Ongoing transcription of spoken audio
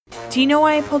Do you know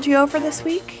why I pulled you over this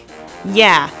week?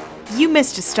 Yeah, you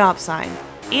missed a stop sign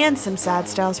and some Sad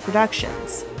Styles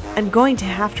productions. I'm going to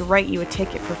have to write you a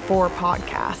ticket for 4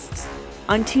 podcasts.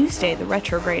 On Tuesday, the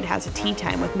Retrograde has a tea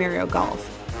time with Mario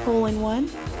Golf, hole in one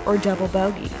or double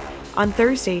bogey. On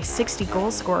Thursday, 60 goal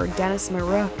scorer Dennis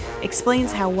Marouk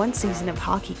explains how one season of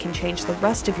hockey can change the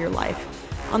rest of your life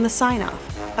on The Sign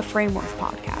Off, a Framework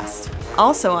podcast.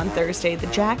 Also on Thursday, the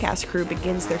Jackass crew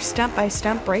begins their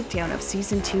stump-by-stump breakdown of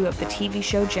Season 2 of the TV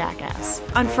show Jackass.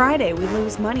 On Friday, we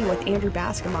lose money with Andrew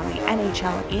Bascom on the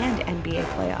NHL and NBA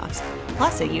playoffs,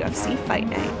 plus a UFC fight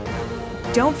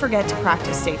night. Don't forget to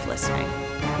practice safe listening.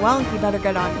 Well, you better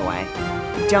get on your way.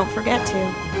 Don't forget to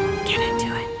get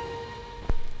into it.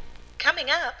 Coming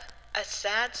up, a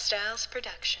Sad Styles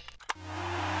production.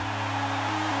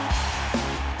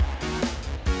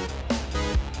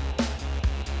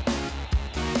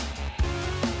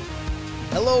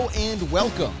 Hello and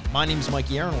welcome. My name is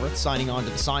Mikey Aaronworth, signing on to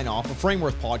the Sign Off, a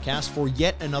Framework podcast for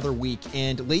yet another week.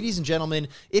 And ladies and gentlemen,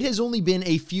 it has only been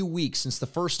a few weeks since the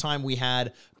first time we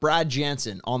had Brad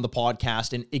Janson on the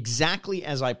podcast, and exactly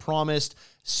as I promised,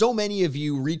 so many of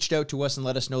you reached out to us and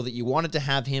let us know that you wanted to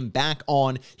have him back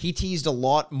on. He teased a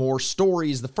lot more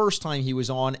stories the first time he was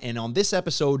on, and on this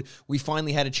episode, we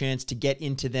finally had a chance to get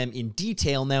into them in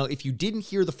detail. Now, if you didn't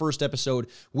hear the first episode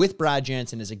with Brad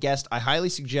Janson as a guest, I highly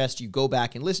suggest you go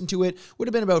back and listen to it. Would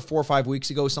have been about 4 or 5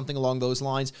 weeks ago, something along those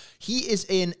lines. He is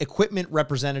an equipment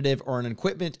representative or an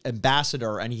equipment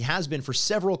ambassador, and he has been for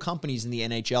several companies in the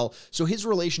NHL, so his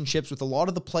relationships with a lot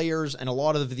of the players and a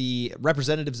lot of the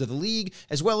representatives of the league,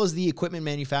 as well as the equipment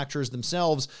manufacturers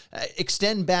themselves,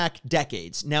 extend back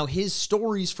decades. Now, his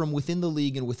stories from within the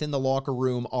league and within the locker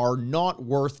room are not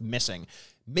worth missing.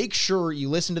 Make sure you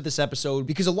listen to this episode,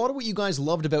 because a lot of what you guys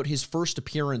loved about his first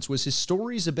appearance was his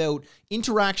stories about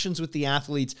interactions with the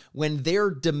athletes when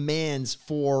their demands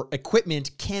for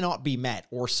equipment cannot be met,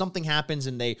 or something happens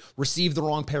and they receive the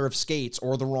wrong pair of skates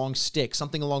or the wrong stick,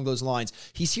 something along those lines.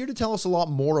 He's here to tell us a lot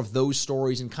more of those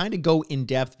stories and kind of go in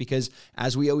depth, because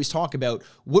as we always talk about,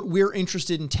 what we're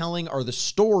interested in telling are the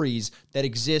stories that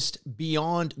exist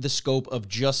beyond the scope of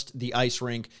just the ice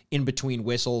rink in between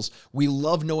whistles. We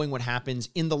love knowing what happens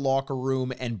in the locker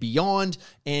room and beyond,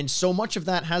 and so much of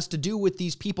that has to do with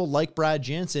these people like Brad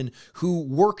Janson, who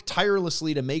work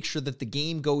tirelessly to make sure that the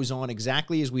game goes on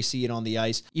exactly as we see it on the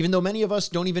ice, even though many of us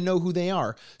don't even know who they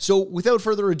are. So without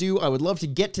further ado, I would love to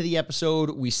get to the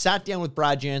episode. We sat down with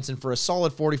Brad Janson for a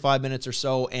solid 45 minutes or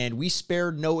so, and we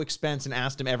spared no expense and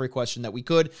asked him every question that we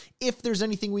could. If there's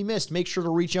anything we missed, make sure to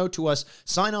reach out to us,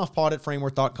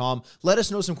 signoffpod@framework.com. Let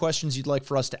us know some questions you'd like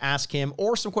for us to ask him,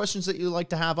 or some questions that you'd like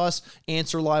to have us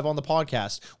answer live on the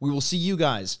podcast. We will see you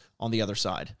guys on the other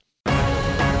side. All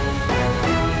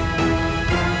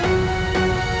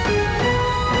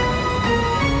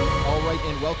right,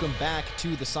 and welcome back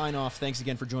to the Sign Off. Thanks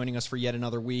again for joining us for yet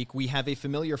another week. We have a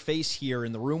familiar face here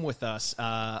in the room with us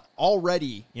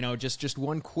already. You know, just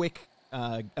one quick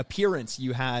appearance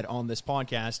you had on this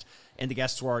podcast, and the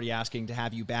guests were already asking to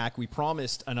have you back. We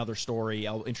promised another story.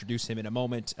 I'll introduce him in a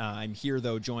moment. I'm here,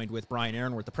 though, joined with Brian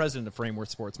Aaronworth, the president of Framework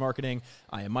Sports Marketing.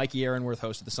 I am Mikey Aaronworth,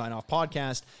 host of the Sign Off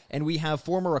podcast, and we have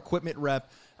former equipment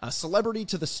rep, celebrity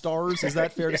to the stars. Is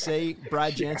that fair to say,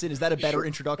 Brad Janson? Is that a better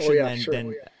introduction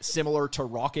than similar to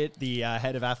Rocket, the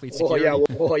head of athlete security?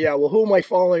 Well, who am I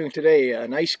following today?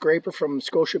 An ice scraper from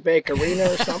Scotiabank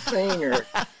Arena or something? Or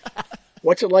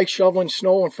what's it like shoveling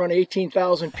snow in front of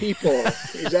 18,000 people?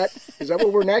 Is that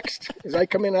what we're next? Is I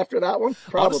come in after that one?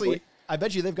 Probably. Honestly, I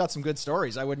bet you they've got some good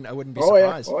stories. I wouldn't be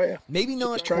surprised. Oh yeah. Maybe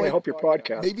not. Just trying to help your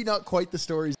podcast. Maybe not quite the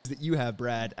stories that you have,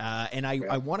 Brad. And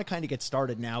I want to kind of get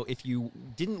started now. If you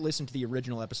didn't listen to the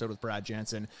original episode with Brad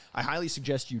Janson, I highly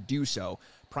suggest you do so.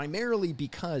 Primarily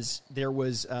because there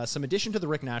was some addition to the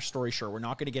Rick Nash story. Sure, we're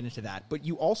not going to get into that, but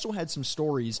you also had some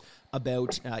stories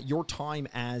about your time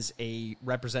as a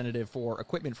representative for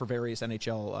equipment for various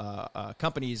NHL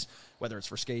companies, whether it's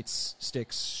for skates,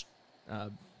 sticks,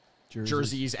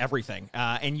 jerseys, everything.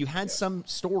 And you had some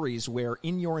stories where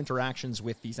in your interactions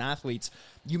with these athletes,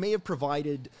 you may have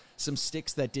provided some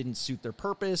sticks that didn't suit their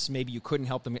purpose. Maybe you couldn't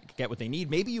help them get what they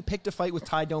need. Maybe you picked a fight with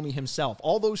Ty Domi himself.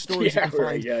 All those stories you can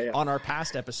find on our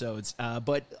past episodes.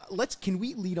 But can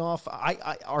we lead off?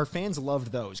 Our fans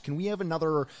loved those. Can we have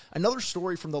another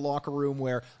story from the locker room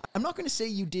where, I'm not going to say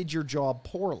you did your job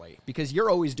poorly, because you're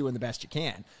always doing the best you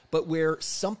can, but where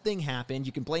something happened,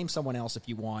 you can blame someone else if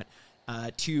you want,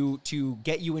 to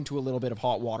get you into a little bit of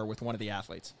hot water with one of the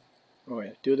athletes? Oh,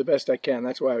 yeah. Do the best I can.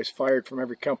 That's why I was fired from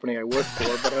every company I worked for.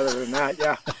 But other than that,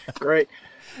 yeah, great.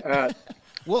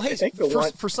 Well, hey,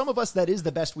 for some of us, that is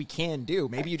the best we can do.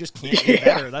 Maybe you just can't do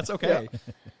better. That's okay.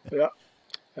 Yeah.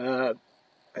 I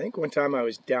think one time I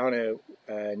was down in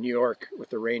New York with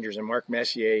the Rangers, and Mark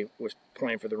Messier was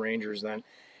playing for the Rangers then.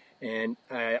 And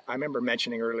I remember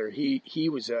mentioning earlier, he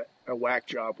was a whack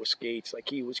job with skates. Like,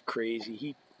 he was crazy.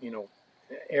 He,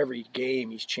 every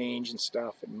game he's changing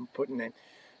stuff and putting in.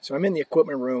 So I'm in the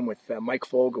equipment room with Mike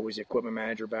Folga, who was the equipment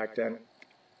manager back then.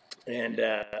 And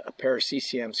a pair of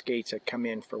CCM skates had come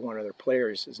in for one of their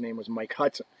players. His name was Mike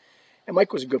Hudson. And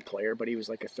Mike was a good player, but he was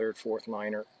like a third, fourth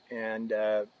liner. And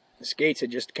the skates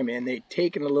had just come in. They'd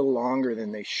taken a little longer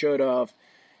than they should have.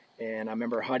 And I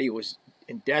remember Huddy was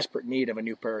in desperate need of a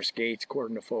new pair of skates,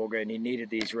 according to Folga, and he needed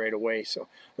these right away. So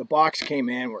the box came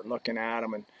in. We're looking at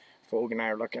them, and Folga and I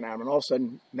are looking at them. And all of a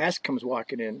sudden, Mess comes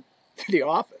walking in to the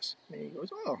office. And he goes,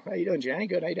 "Oh, how you doing, Johnny?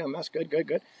 Good. How you doing, Mess? Good, good,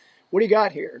 good. What do you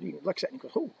got here?" And he looks at it and he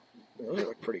goes, "Oh, those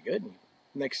look pretty good." And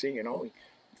next thing you know, he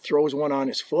throws one on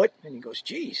his foot, and he goes,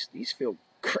 "Geez, these feel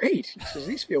great." He says,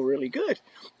 "These feel really good."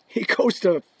 He goes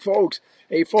to folks,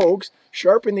 "Hey, folks,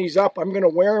 sharpen these up. I'm going to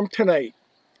wear them tonight."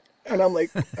 And I'm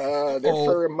like, they're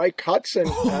for Mike Hudson.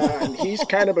 And he's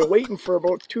kind of been waiting for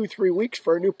about 2-3 weeks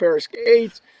for a new pair of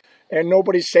skates. And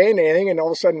nobody's saying anything. And all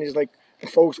of a sudden he's like, and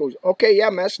folks goes, "Okay, yeah,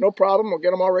 Mess, no problem. We'll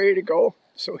get them all ready to go."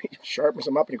 So he sharpens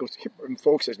them up and he goes, and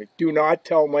folks says, "Do not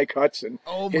tell Mike Hudson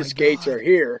his skates are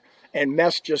here. And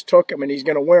Mess just took them and he's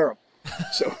going to wear them."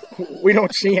 So we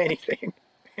don't see anything.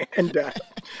 And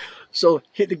so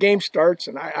the game starts,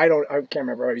 and I can't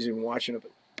remember if I was even watching it,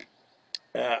 but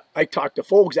I talked to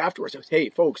folks afterwards. I was, "Hey,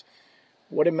 folks,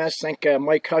 what did Mess think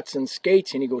Mike Hudson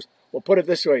skates?" And he goes, "Well, put it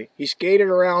this way. He skated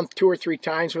around 2 or 3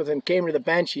 times with him, came to the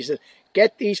bench. He said,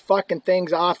 'Get these fucking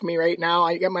things off me right now.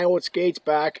 I get my old skates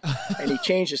back.'" And he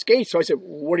changed the skates. So I said,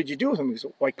 "What did you do with them?" He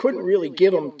said, "Well, I couldn't really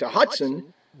give them to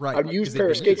Hudson. I'd use a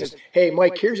pair of skates." I said, "Hey,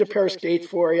 Mike, here's a pair of skates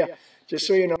for you. Just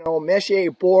so you know,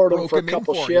 Messier bored them for a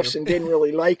couple shifts and didn't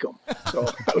really like them." So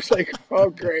I was like, "Oh,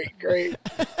 great, great."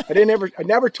 I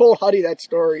never told Huddy that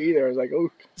story either. I was like,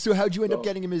 "Oh." So how'd you end up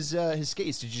getting him his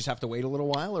skates? Did you just have to wait a little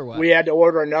while, or what? We had to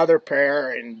order another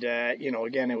pair, and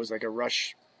again, it was like a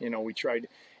rush. We tried,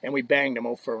 and we banged them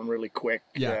out for him really quick,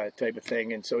 type of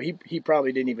thing. And so he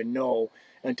probably didn't even know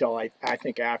until I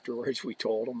think afterwards we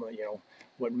told him,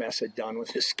 what Mess had done with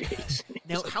his skates.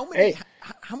 Now, like,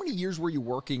 how many years were you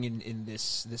working in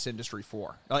this industry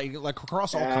for? Like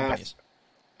across all companies?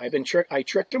 I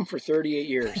tricked him for 38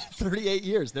 years. 38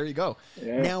 years. There you go.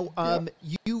 Yeah, now,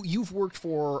 you've worked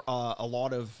for a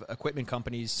lot of equipment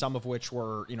companies, some of which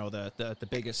were, the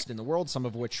biggest in the world, some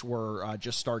of which were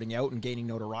just starting out and gaining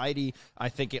notoriety. I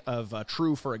think of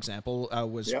True, for example,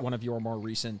 was one of your more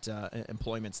recent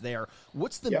employments there.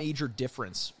 What's the major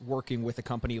difference working with a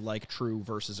company like True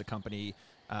versus a company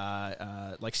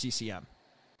like CCM?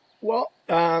 Well,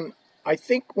 I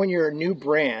think when you're a new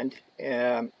brand,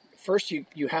 first,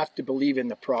 you have to believe in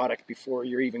the product before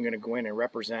you're even going to go in and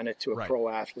represent it to a pro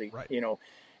athlete. Right.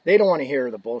 They don't want to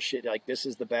hear the bullshit like this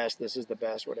is the best,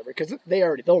 whatever, because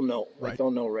they'll know. Like,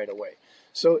 they'll know right away.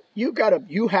 So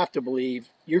you have to believe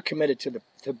you're committed to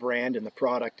the brand and the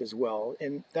product as well,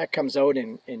 and that comes out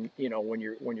in when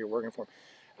you're working for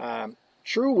them.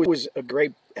 True has a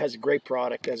great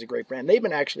product, has a great brand. They've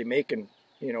been actually making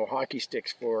hockey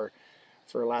sticks for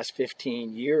the last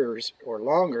 15 years or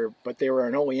longer, but they were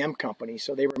an OEM company.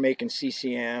 So they were making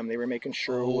CCM, they were making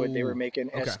Sherwood, they were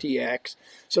making STX.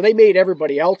 So they made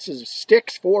everybody else's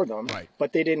sticks for them,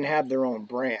 but they didn't have their own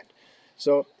brand.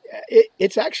 So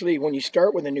it's actually, when you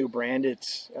start with a new brand,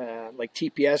 it's like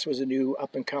TPS was a new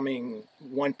up-and-coming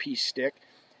one-piece stick.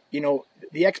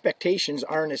 The expectations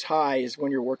aren't as high as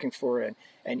when you're working for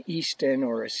an Easton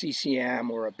or a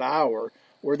CCM or a Bauer,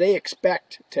 where they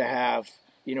expect to have,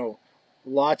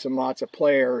 lots and lots of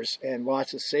players and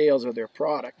lots of sales of their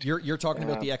product. You're talking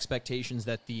about the expectations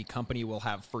that the company will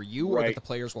have for you, or that the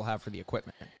players will have for the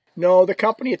equipment? No, the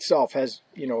company itself has,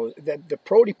 the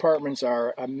pro departments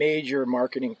are a major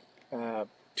marketing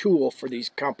tool for these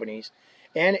companies,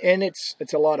 and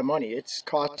it's a lot of money. It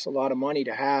costs a lot of money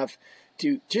to have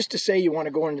just to say you want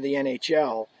to go into the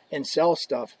NHL and sell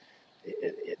stuff.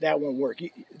 That won't work.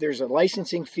 There's a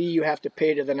licensing fee you have to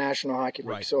pay to the National Hockey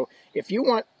League. So if you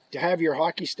want to have your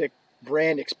hockey stick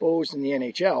brand exposed in the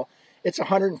NHL, it's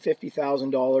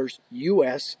 $150,000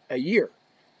 US a year.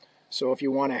 So if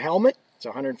you want a helmet, it's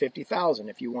 $150,000.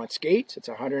 If you want skates, it's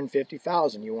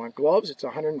 $150,000. You want gloves, it's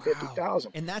 $150,000.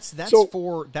 And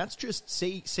that's just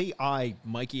say I,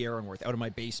 Mikey Aaronworth, out of my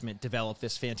basement, develop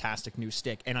this fantastic new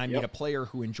stick, and I meet a player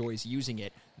who enjoys using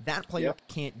it. That player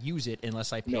can't use it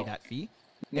unless I pay that fee.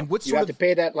 And you have to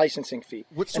pay that licensing fee,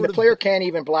 and the player can't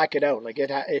even black it out. Like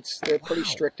they're pretty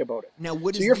strict about it. Now,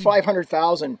 so you're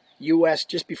 $500,000 US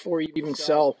just before you even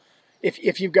sell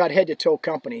if you've got head to toe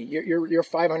company, you're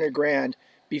 500 grand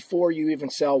before you even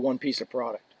sell one piece of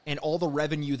product. And all the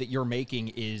revenue that you're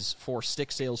making is for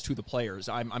stick sales to the players.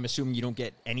 I'm assuming you don't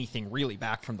get anything really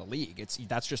back from the league.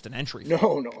 That's just an entry fee.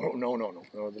 No.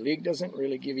 The league doesn't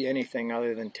really give you anything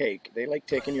other than take. They like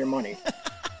taking your money.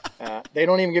 They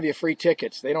don't even give you free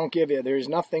tickets. They don't give you. There's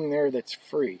nothing there that's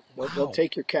free. They'll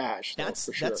take your cash.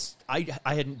 For sure. I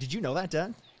hadn't. Did you know that,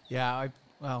 Dad? Yeah.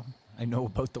 I know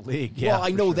about the league. Yeah, well, I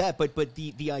know that, but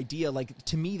the idea, like,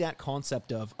 to me, that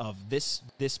concept of this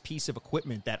piece of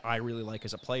equipment that I really like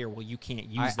as a player, well, you can't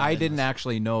use that. I didn't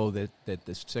actually know that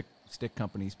the stick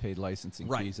companies paid licensing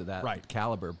fees of that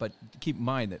caliber. But keep in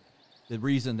mind that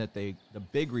the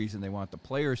big reason they want the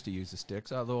players to use the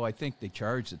sticks, although I think they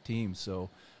charge the teams,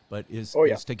 is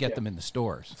to get them in the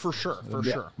stores. For sure.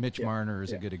 Mitch Marner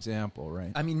is a good example,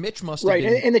 right? I mean, Mitch must have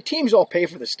been... and the teams all pay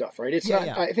for this stuff, right? It's not.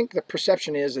 I think the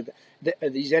perception is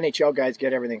that these NHL guys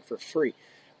get everything for free.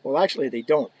 Well, actually, they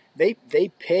don't. They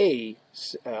pay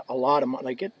a lot of money.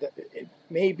 Like it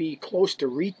may be close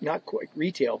to not quite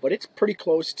retail, but it's pretty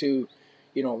close to.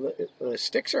 The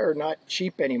sticks are not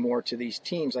cheap anymore to these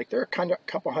teams. Like they're a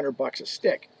couple $100 a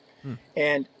stick.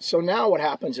 And so now what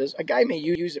happens is a guy may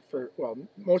use it for,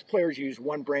 most players use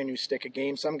one brand new stick a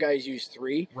game. Some guys use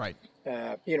 3. Right.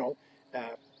 But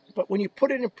when you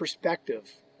put it in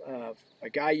perspective of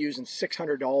a guy using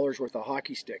 $600 worth of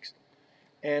hockey sticks,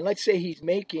 and let's say he's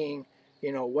making,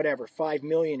 $5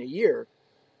 million a year,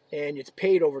 and it's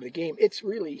paid over the game,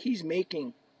 he's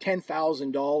making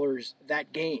 $10,000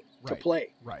 that game to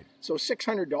play. Right. So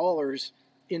 $600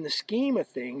 in the scheme of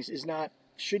things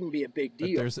shouldn't be a big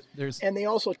deal. And they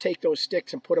also take those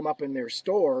sticks and put them up in their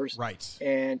stores. Right.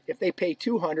 And if they pay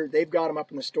 $200, they've got them up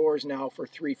in the stores now for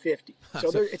 $350. So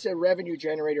it's a revenue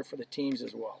generator for the teams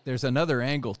as well. There's another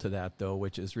angle to that, though,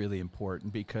 which is really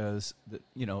important because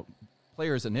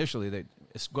players initially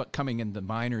coming in the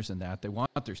minors and that they want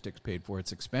their sticks paid for.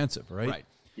 It's expensive, right? Right.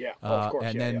 Yeah, of course.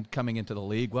 And then coming into the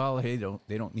league, they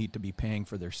don't need to be paying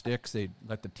for their sticks. They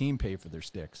let the team pay for their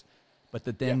sticks. But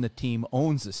then the team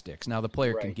owns the sticks. Now, the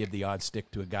player can give the odd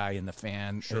stick to a guy in the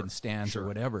stands or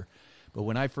whatever. But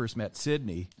when I first met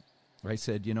Sydney, I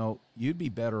said, you'd be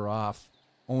better off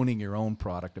owning your own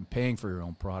product and paying for your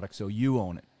own product so you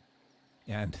own it.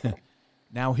 And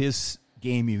now his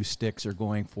game use sticks are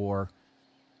going for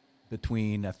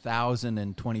between $1,000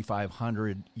 and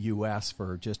 $2,500 US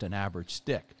for just an average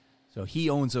stick. So he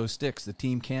owns those sticks. The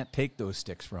team can't take those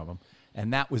sticks from him.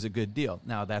 And that was a good deal.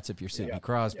 Now that's if you're Sidney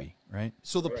Crosby, right?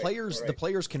 So the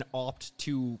players can opt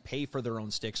to pay for their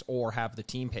own sticks or have the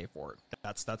team pay for it.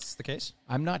 That's the case?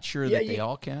 I'm not sure that they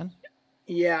all can.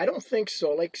 Yeah, I don't think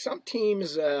so. Like some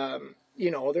teams, they're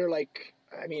like,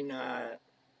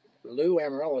 Lou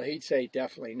Amarillo, he'd say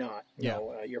definitely not.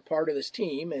 You're part of this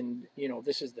team, and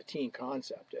this is the team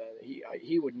concept.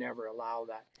 He would never allow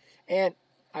that. And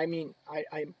I'm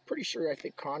pretty sure. I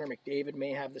think Connor McDavid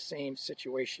may have the same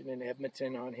situation in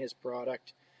Edmonton on his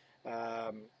product.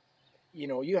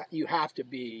 You have to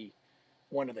be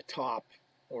one of the top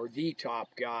or the top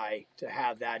guy to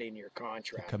have that in your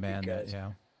contract. Command that,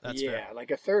 yeah. That's fair.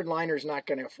 Like a fourth liner's not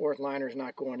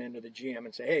going into the GM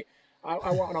and say, hey,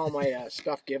 I want all my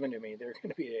stuff given to me. They're going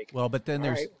to be like, well, but then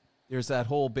there's that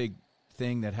whole big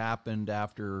thing that happened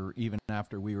after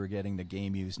we were getting the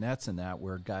game used nets and that,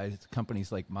 where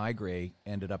companies like MyGray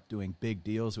ended up doing big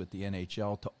deals with the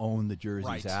NHL to own the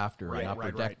jerseys after and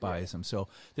Upper Deck buys them. So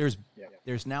there's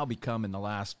now become, in the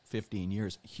last 15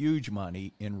 years, huge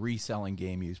money in reselling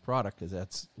game used product because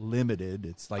that's limited.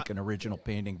 It's like an original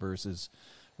painting versus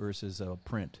a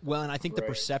print. Well, and I think the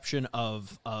perception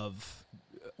of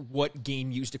what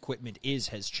game used equipment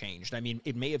has changed. I mean,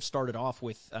 it may have started off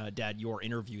with Dad, your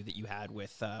interview that you had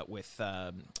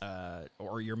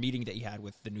or your meeting that you had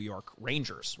with the New York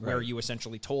Rangers, where you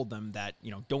essentially told them that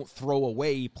don't throw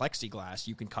away plexiglass,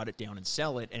 you can cut it down and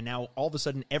sell it, and now all of a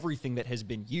sudden everything that has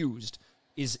been used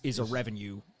is a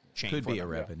revenue chain. Could be a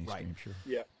revenue stream, sure.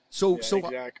 Yeah. So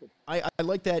exactly. I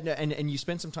like that, and you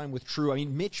spent some time with True. I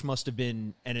mean, Mitch must have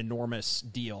been an enormous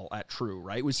deal at True,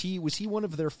 right? Was he one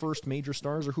of their first major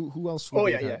stars, or who else?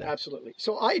 Absolutely.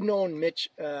 So I'd known Mitch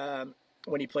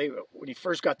when he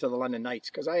first got to the London Knights,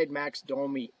 because I had Max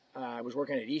Domi. I was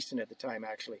working at Easton at the time,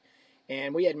 actually,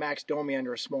 and we had Max Domi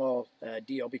under a small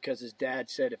deal because his dad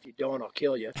said, "If you don't, I'll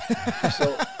kill you."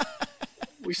 So.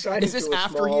 We signed Is this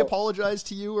after he apologized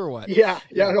to you or what? Yeah.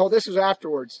 No, this was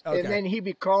afterwards. Okay. And then he'd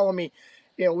be calling me,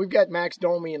 we've got Max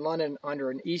Domi in London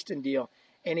under an Easton deal,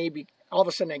 and he'd be, all of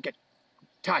a sudden I'd get,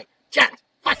 Ty, Jan,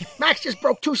 fuck, Max just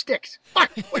broke 2 sticks.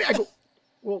 Fuck. I go,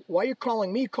 well, why are you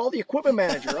calling me? Call the equipment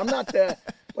manager. I'm not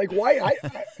why,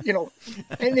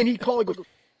 and then he'd call and goes,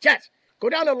 Jets, go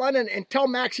down to London and tell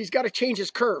Max he's got to change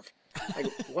his curve. I go,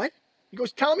 what? He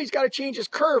goes, tell him he's got to change his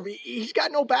curve. He's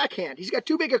got no backhand. He's got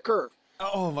too big a curve.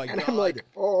 Oh, my God. And I'm like,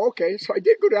 oh, okay. So I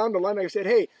did go down to London. I said,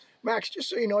 hey, Max, just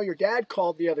so you know, your dad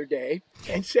called the other day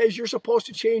and says you're supposed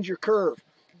to change your curve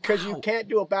because you can't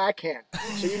do a backhand.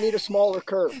 So you need a smaller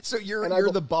curve. So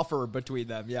you're the buffer between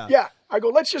them, yeah. Yeah. I go,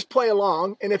 let's just play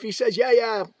along. And if he says,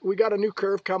 yeah, we got a new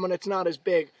curve coming, it's not as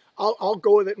big, I'll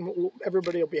go with it and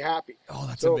everybody will be happy. Oh,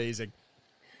 that's amazing.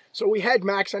 So we had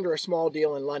Max under a small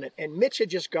deal in London, and Mitch had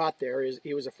just got there.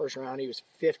 He was a first round. He was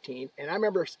 15. And I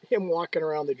remember him walking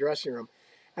around the dressing room,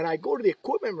 and I go to the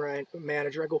equipment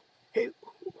manager. I go, hey,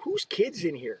 whose kid's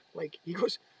in here? Like, he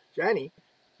goes, Johnny,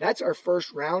 that's our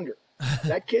first rounder.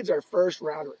 That kid's our first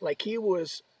rounder. Like, he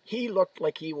looked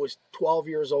like he was 12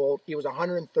 years old. He was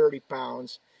 130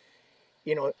 pounds,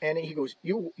 and he goes,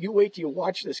 you wait till you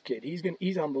watch this kid.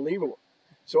 He's unbelievable.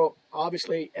 So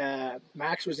obviously,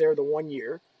 Max was there the 1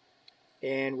 year.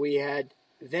 And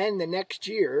then the next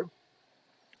year,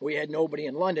 we had nobody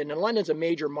in London. And London's a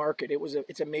major market.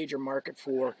 It's a major market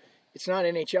it's not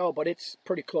NHL, but it's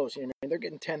pretty close. They're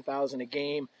getting 10,000 a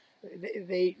game.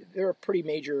 They're a pretty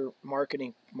major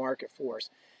marketing market for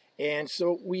us. And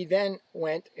so we then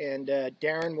went, and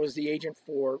Darren was the agent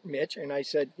for Mitch. And I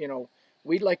said,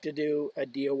 we'd like to do a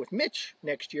deal with Mitch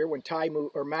next year when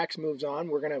Max moves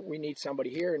on. We need somebody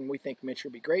here, and we think Mitch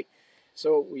would be great.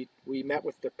 So we met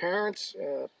with the parents,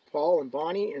 Paul and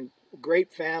Bonnie, and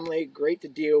great family, great to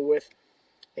deal with.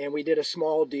 And we did a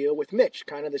small deal with Mitch,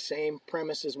 kind of the same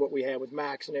premise as what we had with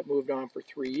Max, and it moved on for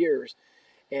 3 years.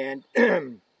 And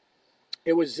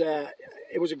it was a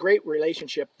great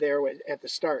relationship there at the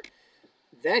start.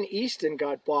 Then Easton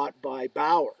got bought by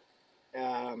Bauer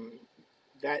the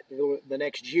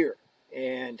next year,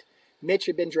 and Mitch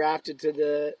had been drafted to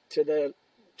the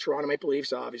Toronto Maple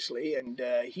Leafs, obviously, and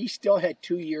he still had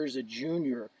 2 years of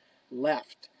junior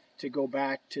left to go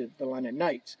back to the London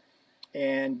Knights.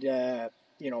 And,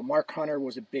 Mark Hunter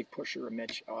was a big pusher of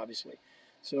Mitch, obviously.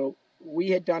 So we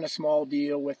had done a small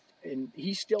deal and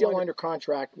he's still under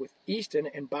contract with Easton,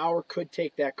 and Bauer could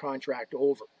take that contract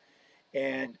over.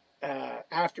 And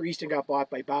after Easton got bought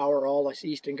by Bauer, all us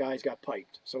Easton guys got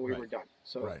piped, so we were done.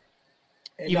 So. Right.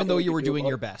 Even though you were doing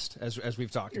your best, as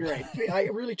we've talked about. Right. I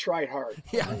really tried hard.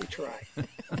 Yeah.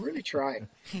 I really tried.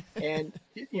 And,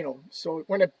 so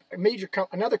when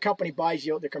another company buys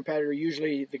you, the competitor,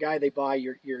 usually the guy they buy,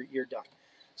 you're done.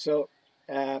 So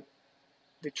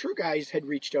the True guys had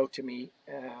reached out to me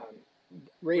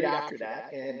right after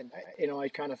that. And, I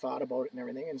kind of thought about it and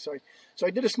everything. And so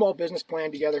I did a small business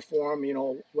plan together for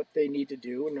them, what they need to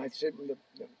do. And I said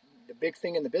the big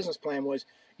thing in the business plan was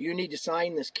you need to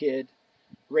sign this kid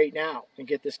right now and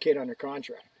get this kid under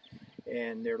contract.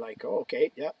 And they're like, oh,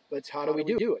 okay, yep, how do we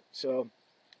do it? So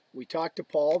we talked to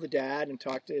Paul, the dad, and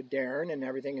talked to Darren and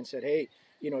everything, and said, hey,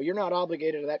 you're not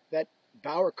obligated to that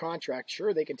Bauer contract.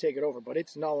 Sure, they can take it over, but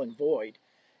it's null and void.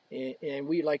 And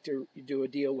we'd like to do a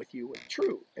deal with you with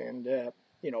True. And,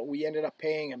 we ended up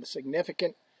paying him a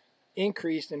significant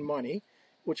increase in money,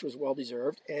 which was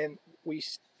well-deserved. And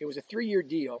it was a 3-year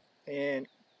deal. And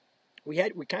we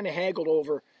kind of haggled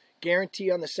over guarantee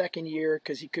on the second year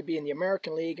because he could be in the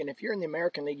American League. And if you're in the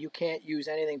American League, you can't use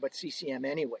anything but CCM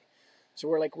anyway. So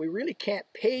we're like, we really can't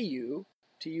pay you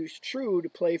to use True to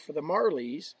play for the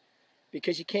Marlies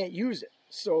because you can't use it.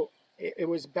 So it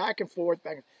was back and forth.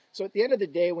 So at the end of the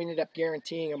day, we ended up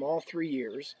guaranteeing him all 3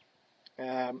 years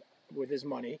with his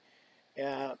money,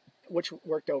 which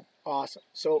worked out awesome.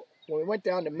 So when we went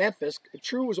down to Memphis,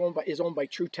 True is owned by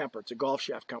True Temper. It's a golf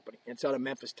chef company. It's out of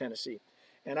Memphis, Tennessee.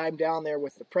 And I'm down there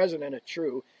with the president of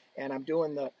True, and I'm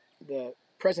doing the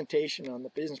presentation on the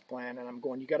business plan, and I'm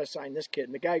going, you got to sign this kid.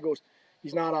 And the guy goes,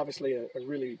 he's not obviously a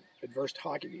really adverse to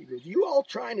hockey. He goes, you all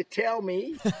trying to tell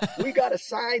me we got to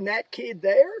sign that kid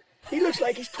there? He looks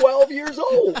like he's 12 years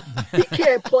old. He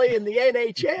can't play in the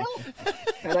NHL.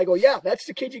 And I go, yeah, that's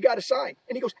the kid you got to sign.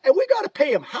 And he goes, and we got to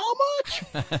pay him how much?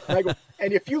 And I go,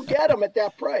 and if you get him at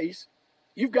that price,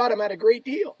 you've got him at a great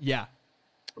deal. Yeah.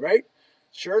 Right?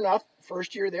 Sure enough,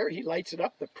 first year there, he lights it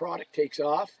up. The product takes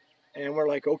off. And we're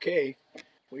like, okay.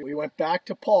 We went back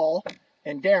to Paul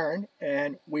and Darren,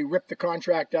 and we ripped the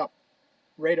contract up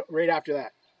right after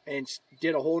that and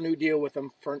did a whole new deal with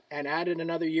him and added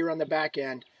another year on the back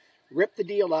end, ripped the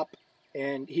deal up,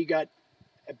 and he got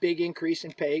a big increase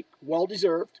in pay,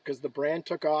 well-deserved, because the brand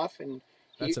took off. And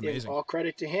that's amazing. All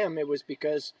credit to him. It was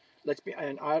because, it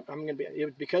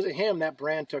was because of him that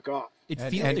brand took off.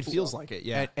 It feels like it,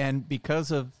 yeah. And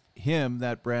because of him,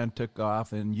 that brand took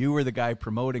off, and you were the guy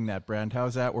promoting that brand.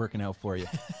 How's that working out for you?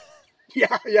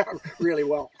 Yeah, really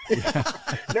well.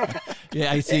 No,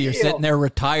 Yeah, I see you're sitting there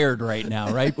retired right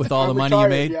now, right? With all the money you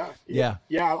made?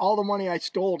 Yeah, all the money I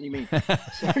stole, you mean.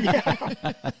 So,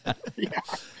 yeah.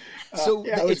 So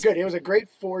it was good. It was a great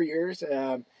 4 years.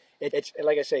 It's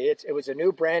like I say, it was a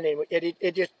new brand, and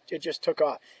it just took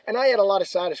off. And I had a lot of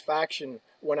satisfaction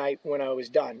when I was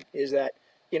done. Is that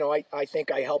I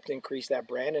think I helped increase that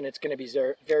brand, and it's going to be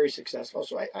very successful.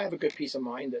 So I have a good peace of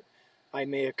mind that I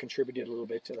may have contributed a little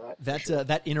bit to that. That sure.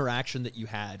 That interaction that you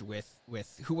had with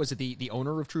who was it, the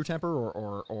owner of True Temper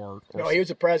or no, he was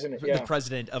the president. Yeah. The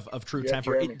president of True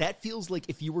Temper. That feels like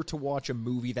if you were to watch a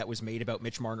movie that was made about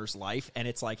Mitch Marner's life, and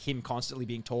it's like him constantly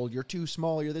being told you're too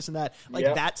small, you're this and that. Like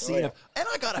that scene of, and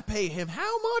I gotta pay him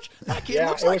how much? That kid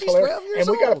looks like he's 12 years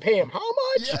old. And we gotta pay him how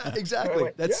much? Yeah,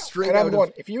 exactly. That's straight and out I'm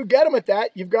going, if you get him at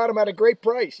that, you've got him at a great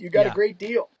price. You got a great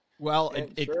deal. Well,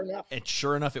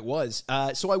 sure enough, it was.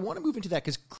 So I want to move into that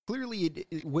because clearly,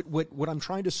 what I'm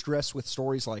trying to stress with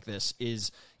stories like this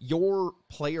is your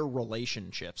player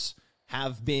relationships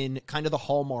have been kind of the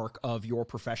hallmark of your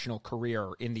professional career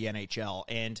in the NHL.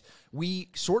 And we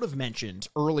sort of mentioned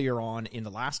earlier on in the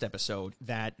last episode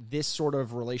that this sort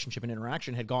of relationship and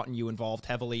interaction had gotten you involved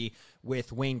heavily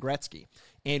with Wayne Gretzky.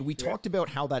 And we talked about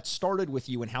how that started with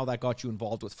you and how that got you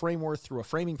involved with Frameworth through a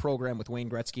framing program with Wayne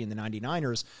Gretzky and the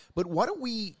 99ers. But why don't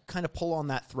we kind of pull on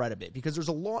that thread a bit? Because there's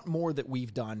a lot more that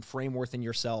we've done, Frameworth and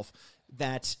yourself,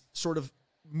 that sort of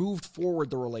moved forward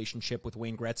the relationship with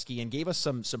Wayne Gretzky and gave us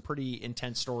some pretty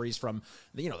intense stories from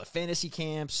the fantasy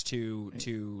camps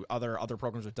to other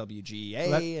programs with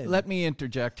WGA. Let me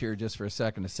interject here just for a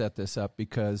second to set this up,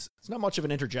 because it's not much of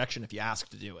an interjection if you ask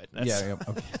to do it. Okay.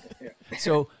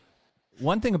 So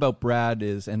one thing about Brad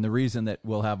is, and the reason that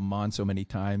we'll have him on so many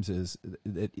times, is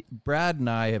that Brad and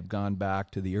I have gone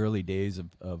back to the early days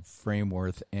of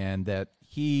Frameworth, and that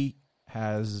he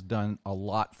has done a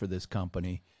lot for this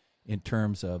company in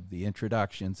terms of the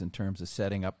introductions, in terms of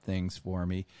setting up things for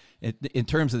me, in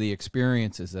terms of the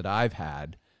experiences that I've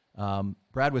had.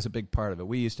 Brad was a big part of it.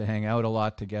 We used to hang out a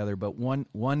lot together, but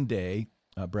one day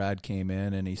Brad came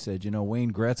in and he said,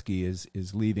 Wayne Gretzky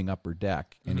is leaving Upper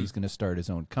Deck, and he's going to start his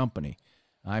own company.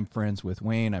 I'm friends with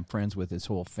Wayne. I'm friends with his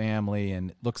whole family, and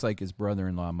it looks like his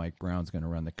brother-in-law, Mike Brown's going to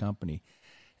run the company.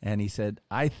 And he said,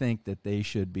 I think that they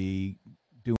should be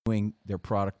doing their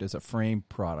product as a frame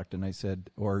product. And I said,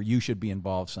 or you should be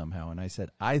involved somehow. And I said,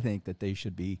 I think that they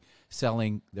should be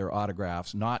selling their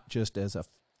autographs, not just as a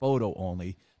photo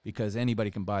only, because anybody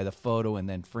can buy the photo and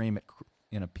then frame it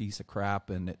in a piece of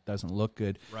crap and it doesn't look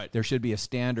good. Right. There should be a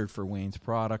standard for Wayne's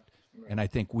product. Right. And I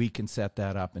think we can set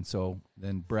that up. And so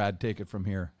then Brad, take it from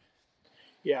here.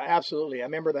 Yeah, absolutely. I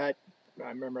remember that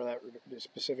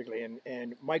specifically.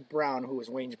 And Mike Brown, who was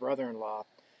Wayne's brother-in-law,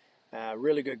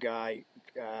 really good guy.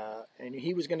 And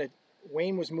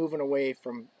Wayne was moving away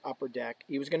from Upper Deck.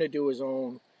 He was going to do his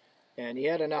own, and he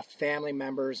had enough family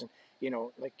members, and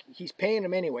he's paying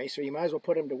him anyway, so you might as well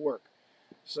put him to work.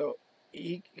 So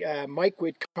Mike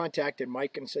contacted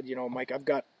Mike and said, Mike,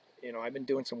 I've been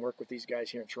doing some work with these guys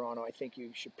here in Toronto. I think you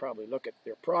should probably look at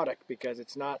their product, because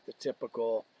it's not the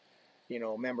typical,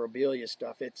 memorabilia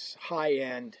stuff. It's high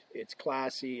end, it's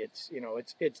classy,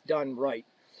 it's done right,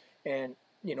 and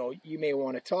you may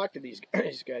want to talk to these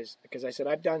guys, because I said,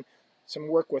 I've done some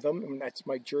work with them, and that's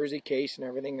my jersey case and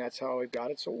everything. That's how I got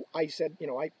it. So I said,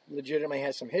 I legitimately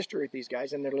have some history with these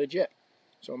guys, and they're legit.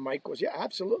 So Mike goes, yeah,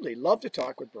 absolutely. Love to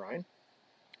talk with Brian.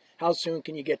 How soon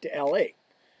can you get to LA?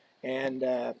 And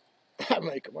I'm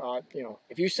like, well,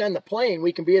 if you send the plane,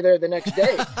 we can be there the next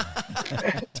day.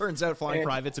 Turns out flying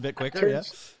private's a bit quicker.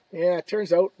 Yeah, it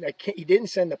turns out he didn't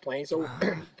send the plane. So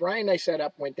Brian and I set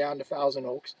up, went down to Thousand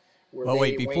Oaks.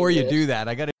 Wait, before you do that,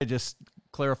 I got to just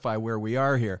clarify where we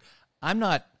are here. I'm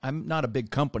not a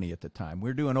big company at the time.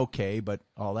 We're doing okay, but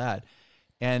all that.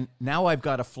 And now I've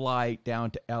got to fly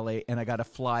down to LA, and I got to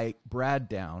fly Brad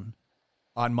down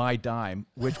on my dime,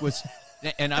 which was,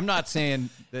 and I'm not saying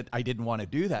that I didn't want to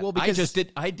do that. Well, because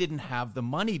I didn't have the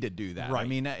money to do that. Right. I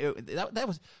mean, that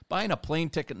was buying a plane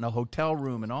ticket and a hotel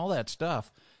room and all that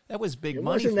stuff. That was big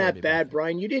money. It wasn't that bad,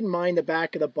 Brian. You didn't mind the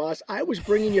back of the bus. I was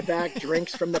bringing you back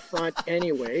drinks from the front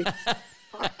anyway.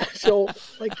 So,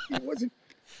 it wasn't.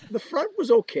 The front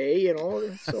was okay,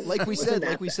 So like we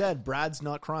said, Brad's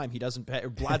not crime. He doesn't pay.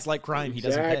 Brad's like crime. He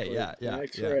doesn't pay. Yeah.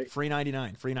 That's right. Free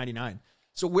 99.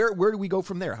 So where do we go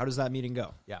from there? How does that meeting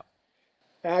go? Yeah.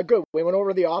 Good. We went over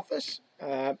to the office.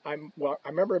 I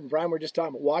remember Brian were just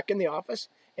talking. Walk in the office.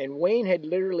 And Wayne had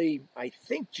literally, I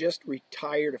think, just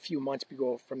retired a few months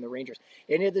ago from the Rangers.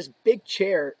 And he had this big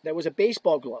chair that was a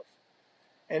baseball glove.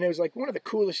 And it was like one of the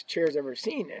coolest chairs I've ever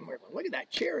seen. And we're like, look at that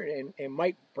chair. And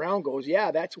Mike Brown goes,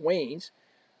 yeah, that's Wayne's.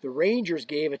 the Rangers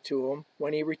gave it to him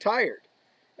when he retired.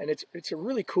 And it's a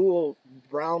really cool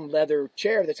brown leather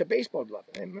chair that's a baseball glove.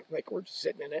 And like we're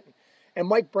sitting in it. And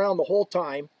Mike Brown, the whole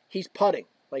time, he's putting.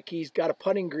 Like he's got a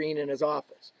putting green in his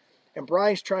office. And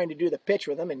Brian's trying to do the pitch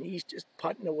with him, and he's just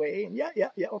putting away. And yeah,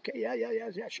 okay,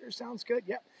 yeah, sure, sounds good.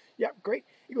 Yeah, great.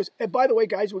 He goes, and by the way,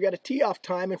 guys, we got a tee-off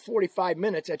time in 45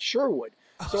 minutes at Sherwood.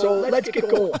 So let's get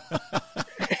going.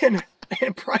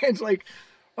 and Brian's like,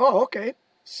 oh, okay.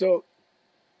 So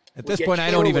at this point, I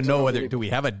don't even know whether do we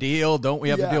have a deal, don't we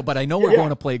have a deal? But I know we're going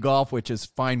to play golf, which is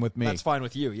fine with me. That's fine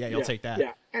with you. Yeah, you'll take that.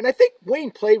 Yeah, and I think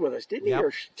Wayne played with us, didn't he,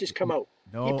 or just come out?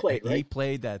 No, he played, right? He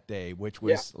played that day, which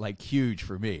was like huge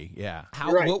for me. Yeah.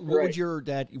 What would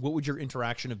your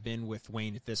interaction have been with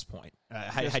Wayne at this point?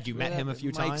 Had you met him a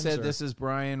few times? Mike said, "This is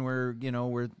Brian.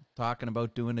 We're talking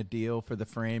about doing a deal for the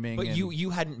framing." But you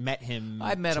hadn't met him.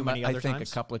 I've met him, I think,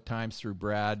 times? a couple of times through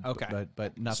Brad. Okay,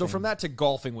 but nothing. So from that to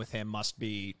golfing with him must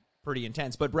be pretty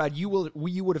intense. But Brad, you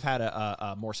would have had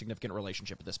a more significant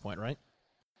relationship at this point, right?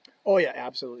 Oh yeah,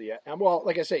 absolutely. Yeah. And well,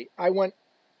 like I say, I went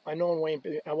on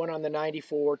the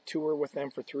 '94 tour with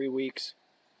them for 3 weeks.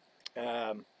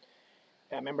 I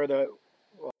remember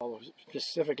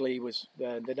specifically was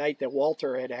the night that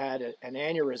Walter had an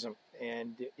aneurysm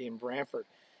and in Brantford.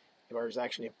 I was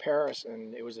actually in Paris,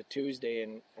 and it was a Tuesday,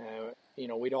 and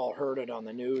we'd all heard it on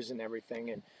the news and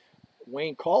everything. And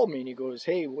Wayne called me and he goes,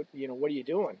 "Hey, what are you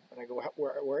doing?" And I go,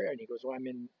 "Where are you?" And he goes, "Well, I'm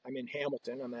in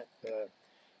Hamilton. I'm at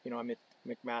I'm at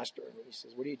McMaster." And he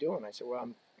says, "What are you doing?" I said, "Well,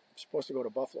 I'm supposed to go to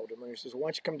Buffalo." And he says, "Why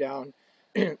don't you come down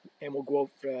and we'll go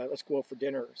out let's go out for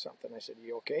dinner or something." I said,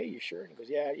 "You okay? You sure?" And he goes,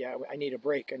 "Yeah, I need a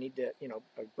break. I need to,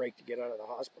 a break to get out of the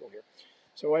hospital here."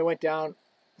 So I went down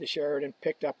to Sheridan,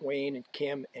 picked up Wayne and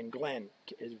Kim and Glenn,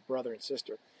 his brother and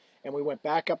sister, and we went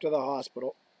back up to the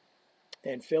hospital.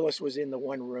 And Phyllis was in the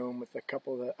one room with a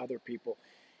couple of the other people,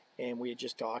 and we had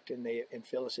just talked, and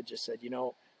Phyllis had just said,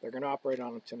 they're going to operate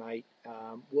on him tonight.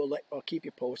 I'll keep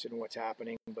you posted on what's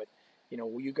happening, but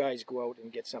will you guys go out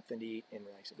and get something to eat? And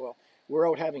I said, well, we're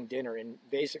out having dinner, and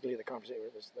basically the conversation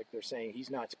was like they're saying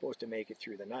he's not supposed to make it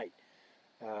through the night.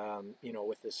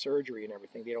 With the surgery and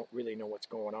everything, they don't really know what's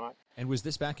going on. And was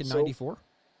this back in '94?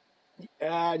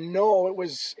 No, it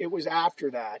was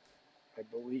after that. I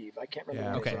believe. I can't remember.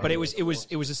 Yeah, okay, but it was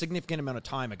a significant amount of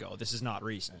time ago. This is not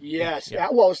recent. Yes. Yeah.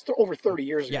 Well, it's over 30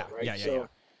 years ago, right?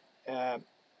 Yeah.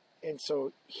 And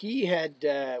so we had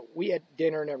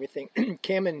dinner and everything.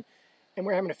 Kim and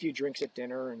we're having a few drinks at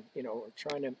dinner and,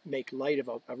 trying to make light of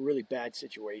a really bad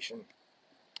situation.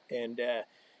 And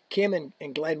Kim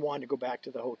and Glenn wanted to go back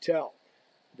to the hotel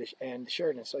and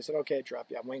Sheridan. So I said, okay, I'll drop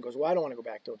you. Wayne goes, well, I don't want to go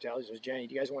back to the hotel. He says, Jenny,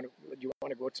 do you want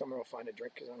to go somewhere? We'll find a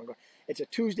drink because I'm going. It's a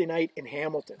Tuesday night in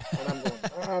Hamilton. And I'm going,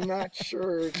 I'm not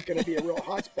sure it's going to be a real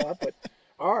hot spot, but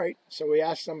all right. So we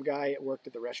asked some guy that worked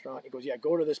at the restaurant. He goes, yeah,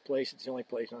 go to this place. It's the only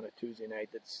place on a Tuesday night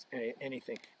that's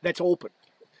anything that's open,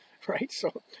 right?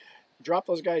 So drop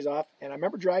those guys off. And I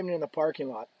remember driving in the parking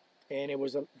lot, and it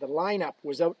was the lineup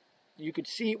was out. You could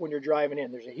see it when you're driving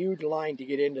in. There's a huge line to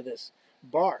get into this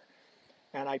bar.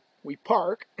 And we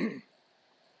park,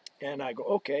 and I go,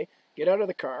 okay, get out of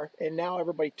the car. And now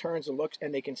everybody turns and looks,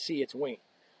 and they can see it's Wayne.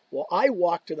 Well, I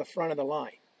walk to the front of the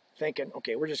line thinking,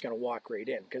 okay, we're just going to walk right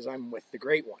in because I'm with the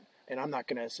great one, and I'm not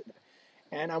going to sit.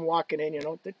 And I'm walking in, and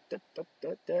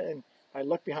I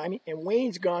look behind me, and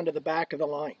Wayne's gone to the back of the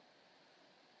line.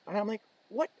 And I'm like,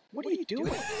 what are you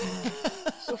doing?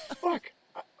 So fuck.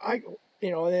 I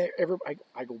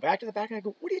go back to the back, and I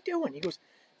go, what are you doing? He goes,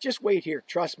 just wait here.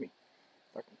 Trust me.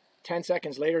 10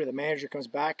 seconds later, the manager comes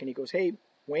back and he goes, hey,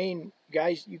 Wayne,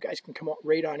 you guys can come on,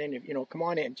 right on in. Come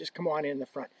on in. Just come on in the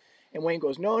front. And Wayne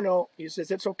goes, no. He says,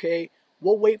 it's okay.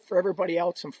 We'll wait for everybody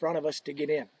else in front of us to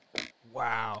get in.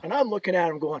 Wow. And I'm looking at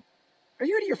him going, are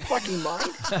you out of your fucking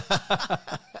mind?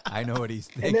 I know what he's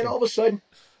thinking. And then all of a sudden,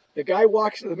 the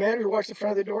manager walks to the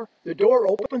front of the door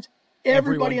opens.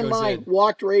 Everybody in line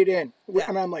walked right in.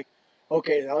 And I'm like,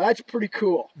 okay, now that's pretty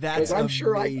cool. That's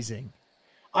amazing.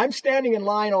 I'm standing in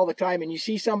line all the time, and you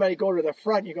see somebody go to the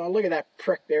front, you go, look at that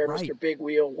prick there, right. Mr. Big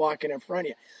Wheel, walking in front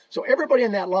of you. So everybody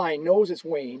in that line knows it's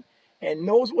Wayne and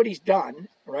knows what he's done,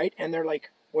 right? And they're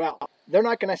like, well, they're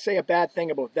not going to say a bad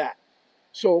thing about that.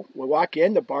 So we walk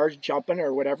in, the bar's jumping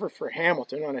or whatever for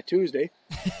Hamilton on a Tuesday.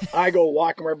 I go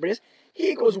walking where everybody is.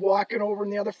 He goes walking over in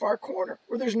the other far corner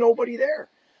where there's nobody there.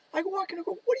 I go walking and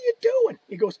go, what are you doing?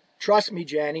 He goes, trust me,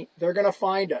 Janny, they're going to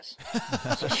find us.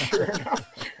 So sure enough,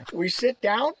 we sit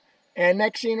down, and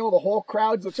next thing you know, the whole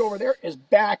crowd that's over there is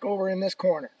back over in this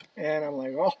corner. And I'm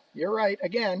like, oh, you're right,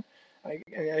 again.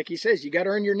 And like he says, you got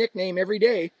to earn your nickname every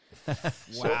day.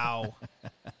 Wow.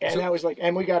 And I was like,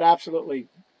 and we got absolutely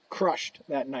crushed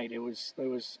that night. It was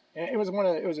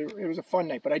a fun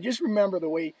night. But I just remember the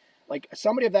way, like,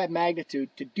 somebody of that magnitude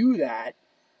to do that,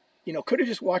 could have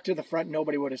just walked to the front and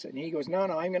nobody would have said. And he goes, no,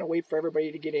 I'm going to wait for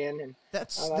everybody to get in. And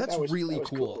that's really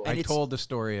cool. I told the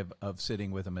story of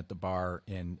sitting with him at the bar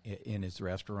in his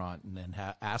restaurant, and then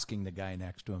asking the guy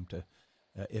next to him to,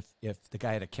 if the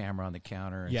guy had a camera on the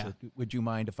counter and said, would you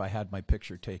mind if I had my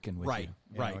picture taken with you?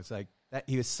 Right. It's like that.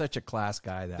 He was such a class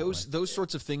guy. Those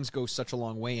sorts of things go such a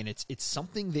long way, and it's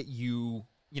something that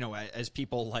as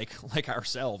people like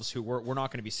ourselves who we're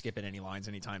not going to be skipping any lines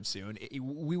anytime soon,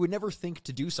 we would never think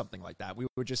to do something like that. We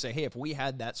would just say, hey, if we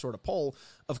had that sort of pull,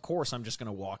 of course I'm just going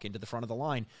to walk into the front of the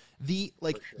line.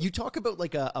 You talk about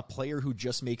like a player who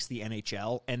just makes the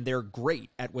NHL and they're great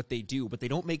at what they do, but they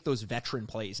don't make those veteran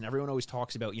plays. And everyone always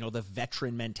talks about, the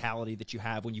veteran mentality that you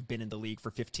have when you've been in the league for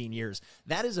 15 years.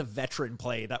 That is a veteran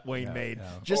play that Wayne made. Yeah.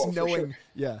 Just knowing.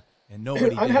 Sure. And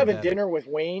nobody I'm having dinner with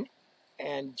Wayne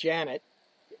and Janet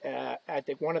at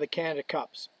one of the Canada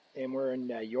Cups, and we're in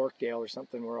Yorkdale or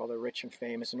something where all the rich and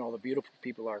famous and all the beautiful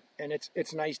people are. And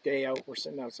it's a nice day out. We're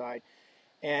sitting outside,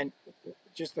 and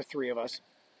just the three of us.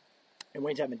 And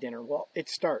Wayne's having dinner. Well, it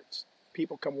starts.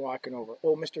 People come walking over.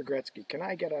 Oh, Mr. Gretzky, can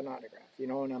I get an autograph?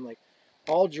 And I'm like,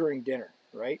 all during dinner,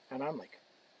 right? And I'm like,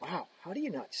 wow, how do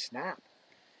you not snap?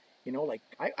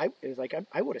 I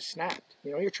would have snapped.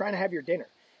 You're trying to have your dinner.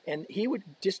 And he would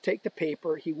just take the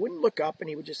paper. He wouldn't look up, and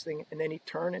he would just think, and then he'd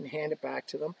turn and hand it back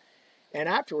to them. And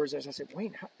afterwards, as I said,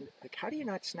 Wayne, how do you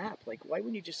not snap? Like, why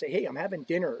wouldn't you just say, hey, I'm having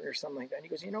dinner or something like that? And he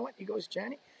goes, you know what? He goes,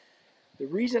 Johnny, the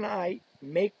reason I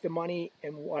make the money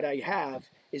and what I have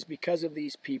is because of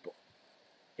these people.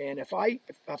 And if I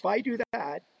do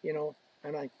that,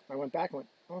 and I went back and went,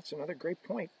 oh, it's another great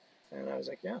point. And I was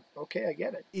like, yeah, okay, I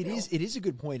get it. It is a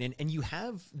good point. And you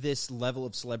have this level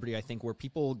of celebrity, I think, where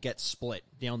people get split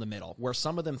down the middle, where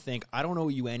some of them think, I don't owe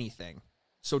you anything,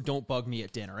 so don't bug me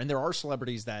at dinner. And there are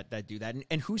celebrities that do that.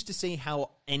 And who's to say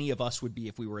how any of us would be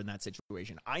if we were in that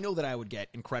situation? I know that I would get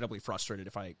incredibly frustrated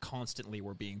if I constantly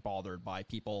were being bothered by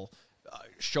people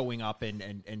showing up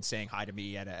and saying hi to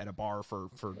me at a bar for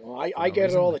I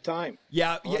get it all the time.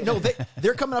 Yeah, no,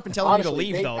 they're coming up and telling you to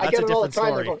leave, though. That's a different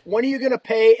story. Going, when are you going to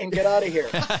pay and get out of here?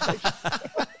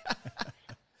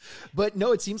 But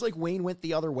no, it seems like Wayne went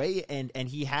the other way, and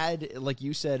he had, like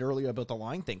you said earlier about the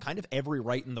line thing, kind of every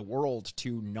right in the world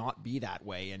to not be that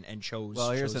way, and chose. Well,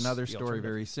 here's another story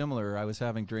very similar. I was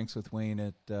having drinks with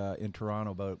Wayne in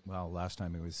Toronto last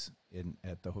time he was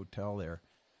at the hotel there,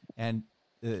 and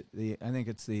I think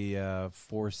it's the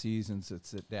Four Seasons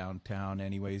that's at downtown.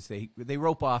 Anyways, they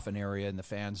rope off an area, and the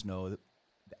fans know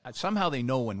that somehow they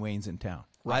know when Wayne's in town.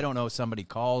 Right. I don't know. Somebody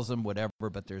calls them, whatever.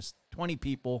 But there's 20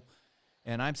 people,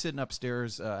 and I'm sitting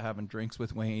upstairs having drinks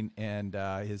with Wayne, and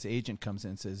his agent comes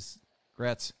in and says,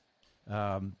 "Gretz,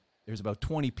 there's about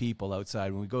 20 people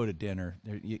outside. When we go to dinner,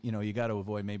 you got to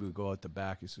avoid. Maybe we go out the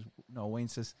back." He says, "No." Wayne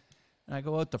says, "And I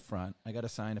go out the front. I got to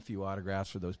sign a few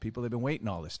autographs for those people. They've been waiting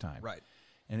all this time." Right.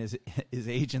 And his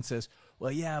agent says,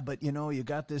 well, yeah, but, you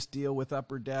got this deal with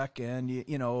Upper Deck, and,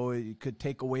 you could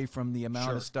take away from the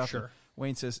amount of stuff. Sure.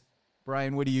 Wayne says,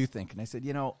 Brian, what do you think? And I said,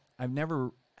 I've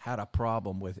never had a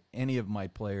problem with any of my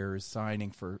players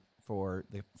signing for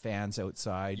the fans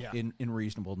outside in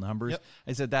reasonable numbers. Yep.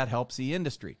 I said, that helps the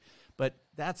industry. But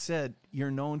that said,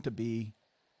 you're known to be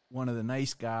one of the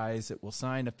nice guys that will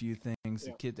sign a few things,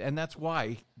 the kids, and that's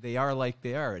why they are like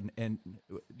they are. And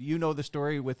you know the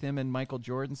story with him and Michael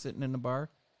Jordan sitting in the bar?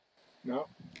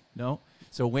 No?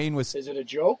 So Wayne was... Is it a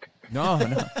joke? No.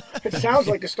 It sounds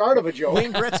like the start of a joke.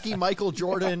 Wayne Gretzky, Michael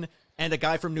Jordan, and a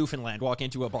guy from Newfoundland walk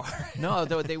into a bar. No,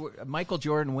 they were Michael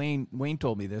Jordan, Wayne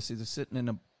told me this. He was sitting in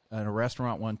a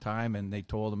restaurant one time, and they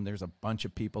told him there's a bunch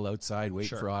of people outside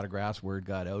waiting for autographs. Word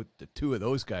got out. The two of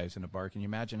those guys in a bar. Can you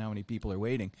imagine how many people are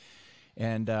waiting?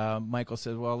 And Michael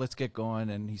says, well, let's get going.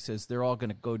 And he says, they're all going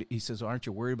to go. He says, aren't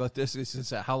you worried about this? He says,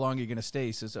 how long are you going to stay?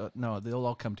 He says, no, they'll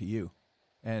all come to you.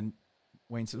 And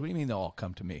Wayne says, what do you mean they'll all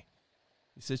come to me?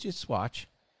 He says, just watch.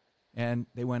 And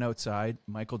they went outside.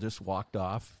 Michael just walked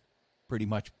off pretty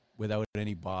much without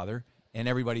any bother. And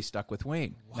everybody stuck with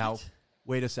Wayne. What? Now,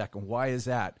 wait a second. Why is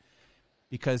that?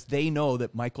 Because they know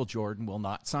that Michael Jordan will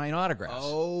not sign autographs.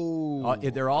 Oh.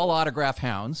 They're all autograph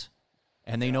hounds,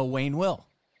 and they know Wayne will.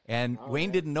 And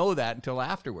Wayne didn't know that until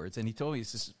afterwards. And he told me, he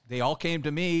says, they all came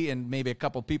to me, and maybe a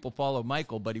couple people followed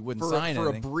Michael, but he wouldn't sign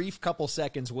anything. For a brief couple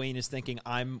seconds, Wayne is thinking,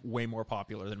 I'm way more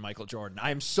popular than Michael Jordan.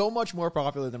 I am so much more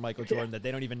popular than Michael Jordan that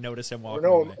they don't even notice him walking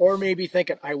away. Or maybe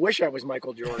thinking, I wish I was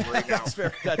Michael Jordan right now. That's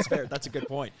fair. That's fair. That's a good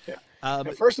point.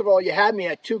 And first of all, you had me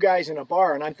at 2 guys in a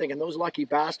bar, and I'm thinking those lucky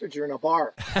bastards are in a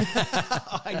bar.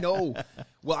 I know.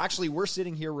 Well, actually, we're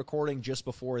sitting here recording just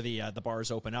before the bars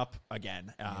open up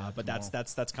again. But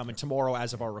that's coming tomorrow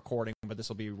as of our recording. But this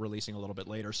will be releasing a little bit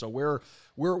later. So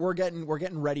we're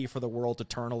getting ready for the world to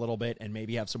turn a little bit and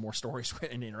maybe have some more stories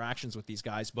and interactions with these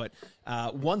guys. But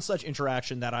one such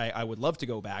interaction that I would love to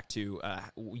go back to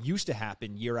used to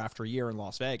happen year after year in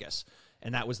Las Vegas.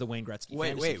 And that was the Wayne Gretzky.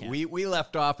 Wait. We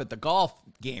left off at the golf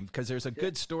game because there's a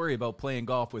good story about playing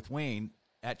golf with Wayne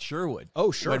at Sherwood.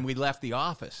 Oh, sure. When we left the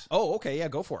office. Oh, okay. Yeah,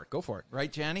 go for it.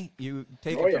 Right, Janny? You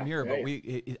take it from here.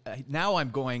 But now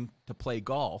I'm going to play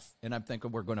golf, and I'm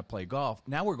thinking we're going to play golf.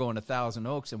 Now we're going to Thousand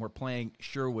Oaks, and we're playing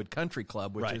Sherwood Country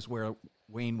Club, which is where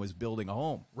Wayne was building a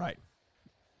home. Right.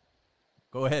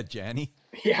 Go ahead, Janny.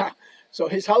 Yeah. So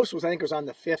his house was, I think, was on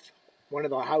the 5th. One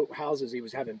of the houses he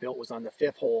was having built was on the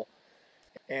 5th hole.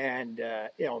 And,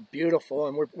 beautiful.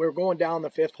 And we're going down the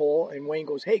 5th hole, and Wayne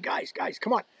goes, "Hey, guys,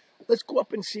 come on. Let's go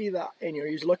up and see that." And,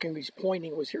 he's looking, he's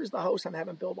pointing. He goes, "Here's the house I'm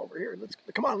having built over here. Let's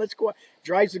go."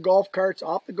 Drives the golf carts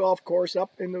off the golf course,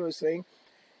 up into this thing,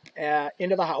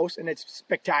 into the house. And it's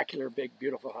spectacular, big,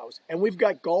 beautiful house. And we've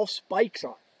got golf spikes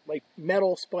on, like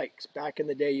metal spikes. Back in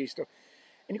the day, used to.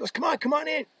 And he goes, come on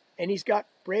in. And he's got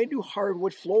brand new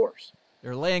hardwood floors.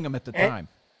 They're laying them at the time.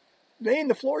 Laying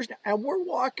the floors down, and we're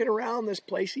walking around this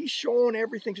place. He's showing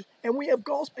everything, and we have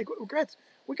golf spikes. Regrets.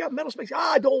 We got metal spikes.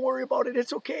 Don't worry about it.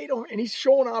 It's okay. And he's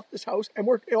showing off this house, and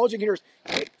all you can hear is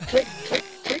click, click, click,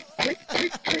 click, click,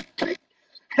 click, click, click.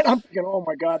 And I'm thinking, oh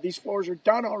my God, these floors are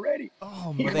done already.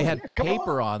 Oh, well, they had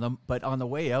paper on them, but on the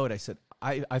way out, I said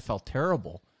I felt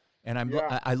terrible, and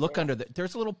I look under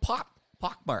there's a little pock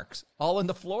marks all in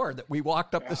the floor that we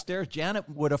walked up the stairs. Janet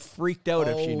would have freaked out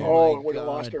if she knew. Oh, would have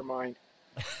lost her mind.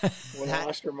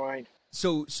 Lost her mind.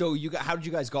 So how did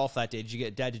you guys golf that day? Did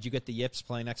you get the yips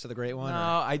playing next to the Great One? No,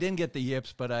 I didn't get the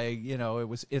yips, but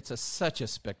it's such a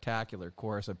spectacular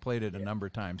course. I played it a number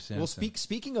of times since. Well,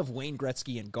 speaking of Wayne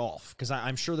Gretzky and golf, because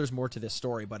I'm sure there's more to this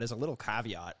story, but as a little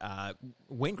caveat,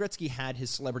 Wayne Gretzky had his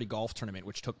celebrity golf tournament,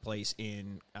 which took place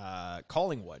in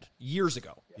Collingwood years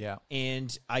ago. Yeah,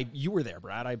 and you were there,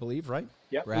 Brad, I believe, right?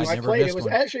 Yeah, I played. It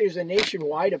was a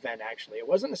nationwide event. Actually, it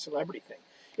wasn't a celebrity thing.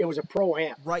 It was a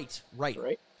pro-am. Right.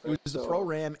 It was the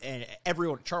Pro-Am, and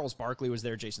everyone, Charles Barkley was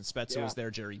there, Jason Spezza was there,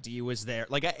 Jerry D was there.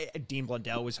 Like, Dean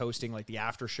Blundell was hosting, like, the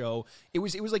after show. It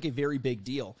was like a very big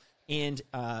deal. And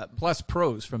plus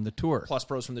pros from the tour.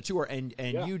 And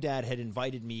you, Dad, had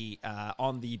invited me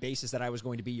on the basis that I was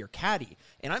going to be your caddy.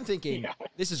 And I'm thinking,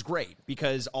 this is great,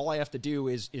 because all I have to do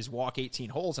is walk 18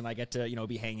 holes, and I get to,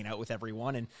 be hanging out with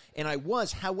everyone. And I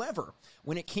was. However,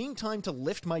 when it came time to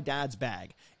lift my dad's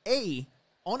bag,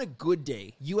 on a good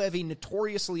day, you have a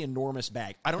notoriously enormous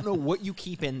bag. I don't know what you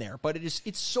keep in there, but it's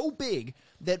so big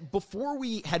that before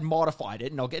we had modified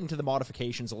it, and I'll get into the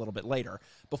modifications a little bit later,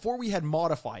 before we had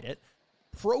modified it,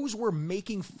 pros were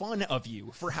making fun of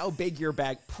you for how big your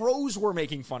bag. Pros were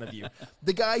making fun of you.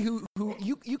 The guy who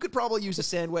you could probably use a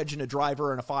sand wedge and a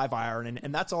driver and a 5-iron,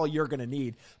 and that's all you're going to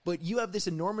need. But you have this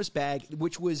enormous bag,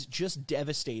 which was just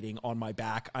devastating on my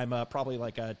back. I'm probably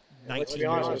like a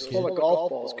 19-year-old. It was full of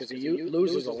golf balls because he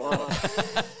loses a lot.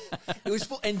 It was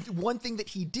full, and one thing that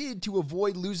he did to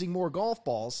avoid losing more golf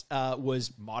balls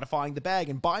was modifying the bag.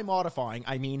 And by modifying,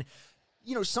 I mean,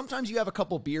 sometimes you have a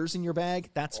couple beers in your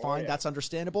bag. That's fine. That's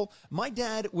understandable. My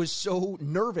dad was so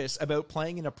nervous about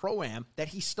playing in a Pro-Am that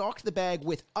he stocked the bag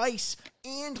with ice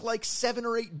and like 7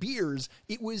 or 8 beers.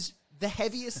 It was the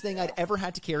heaviest thing I'd ever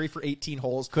had to carry for 18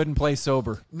 holes. Couldn't play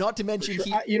sober. Not to mention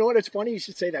you know what? It's funny you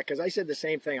should say that, because I said the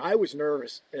same thing. I was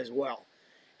nervous as well.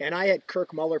 And I had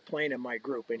Kirk Muller playing in my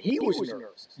group, and he was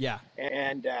nervous. Yeah.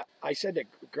 And I said to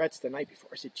Gretz the night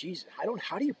before, I said, "Jesus,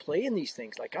 how do you play in these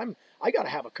things? Like I got to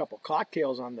have a couple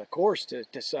cocktails on the course to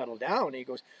settle down." And he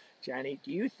goes, "Johnny,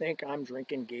 do you think I'm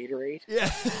drinking Gatorade?"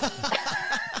 Yeah.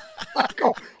 I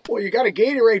go, "Well, you got a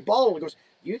Gatorade bottle." He goes,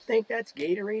 "You think that's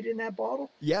Gatorade in that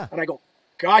bottle?" Yeah. And I go,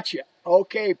 "Gotcha.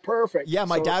 Okay, perfect." Yeah,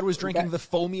 my dad was drinking the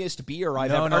foamiest beer I've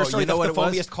ever. The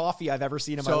foamiest coffee I've ever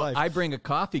seen in my life. I bring a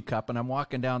coffee cup, and I'm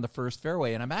walking down the first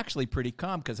fairway, and I'm actually pretty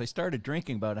calm because I started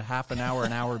drinking about a half an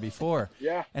hour before.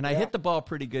 And I hit the ball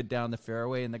pretty good down the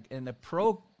fairway, and the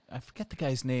pro, I forget the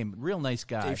guy's name, real nice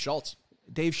guy.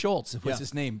 Dave Schultz was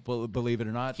his name, believe it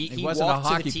or not. He wasn't a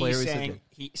hockey player.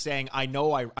 Saying, I know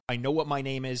what my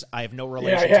name is. I have no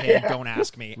relation to him. Don't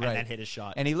ask me. And then hit his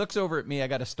shot. And he looks over at me. I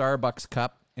got a Starbucks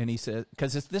cup. And he said,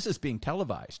 because this is being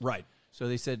televised. Right. So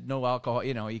they said, no alcohol,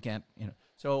 you can't,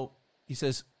 So he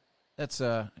says, that's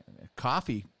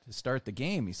coffee to start the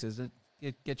game. He says,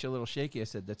 it gets you a little shaky. I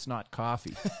said, that's not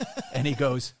coffee. And he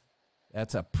goes,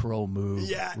 That's a pro move,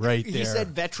 Yeah, right there. He said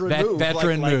veteran move,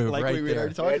 veteran move, like right we were there.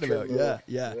 already talking Veteran about. move.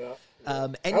 Yeah.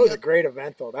 That And was a great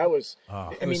event, though. That was, I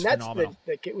was mean, that's phenomenal.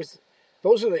 it was.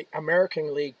 Those are the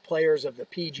American League players of the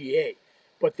PGA,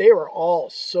 but they were all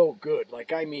so good.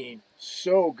 Like, I mean,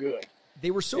 so good. They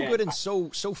were so good and so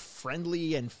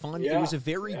friendly and fun. Yeah, It was a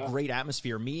very great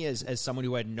atmosphere. Me, as someone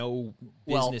who had no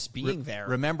business being there.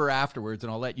 Remember afterwards,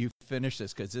 and I'll let you finish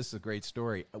this because this is a great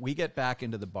story. We get back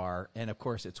into the bar, and of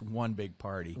course, it's one big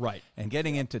party. Right. And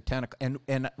getting into 10 o'clock,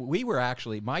 and we were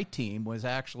actually, my team was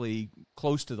actually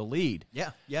close to the lead.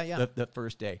 Yeah. The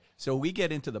first day. So we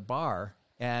get into the bar,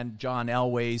 and John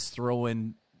Elway's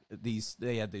throwing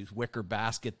they had these wicker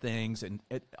basket things, and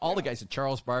all the guys, and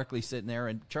Charles Barkley sitting there,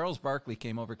 and Charles Barkley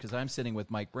came over because I'm sitting with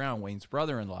Mike Brown, Wayne's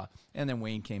brother-in-law, and then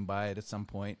Wayne came by it at some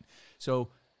point. So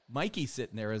Mikey's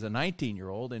sitting there as a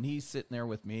 19-year-old, and he's sitting there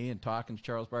with me and talking to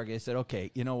Charles Barkley. I said,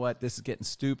 okay, you know what? This is getting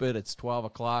stupid. It's 12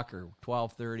 o'clock or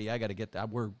 12:30. I got to get that.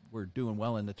 We're doing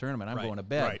well in the tournament. I'm going to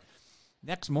bed. Right.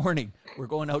 Next morning, we're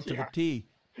going out to the tee,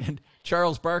 and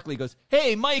Charles Barkley goes,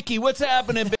 hey, Mikey, what's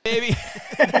happening, baby?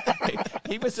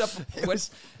 He was up. It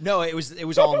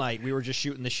was all night. We were just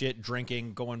shooting the shit,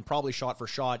 drinking, going probably shot for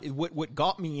shot. What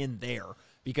got me in there,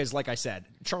 because like I said,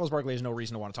 Charles Barkley has no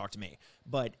reason to want to talk to me.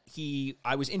 But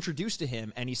I was introduced to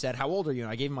him, and he said, how old are you?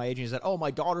 And I gave him my age, and he said, oh,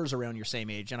 my daughter's around your same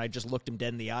age. And I just looked him dead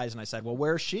in the eyes, and I said, well,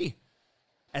 where's she?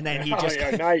 And then he just...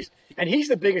 nice. And he's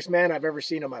the biggest man I've ever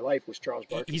seen in my life was Charles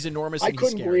Barkley. He's enormous. I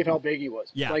couldn't believe how big he was.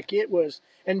 Yeah. Like, it was...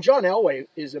 And John Elway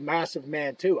is a massive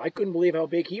man, too. I couldn't believe how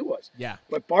big he was. Yeah.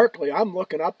 But Barkley, I'm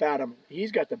looking up at him.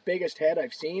 He's got the biggest head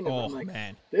I've seen. And Oh, I'm like,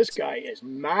 man. This guy is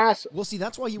massive. Well, see,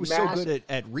 that's why he was so good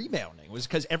at rebounding, was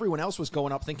because everyone else was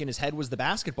going up thinking his head was the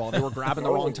basketball. They were grabbing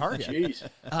the wrong target. Jeez.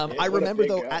 I remember,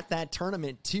 though, at that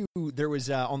tournament, too, there was,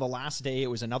 on the last day, it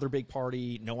was another big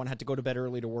party. No one had to go to bed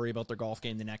early to worry about their golf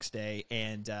game the next day.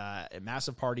 And a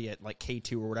massive party at, like,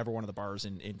 K2 or whatever one of the bars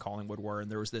in Collingwood were.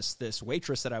 And there was this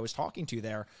waitress that I was talking to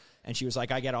there. And she was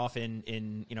like, I get off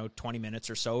in 20 minutes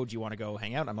or so. Do you want to go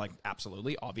hang out? And I'm like,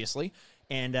 absolutely, obviously.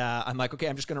 And I'm like, okay,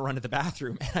 I'm just going to run to the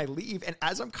bathroom. And I leave. And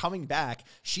as I'm coming back,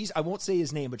 I won't say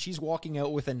his name, but she's walking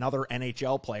out with another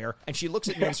NHL player. And she looks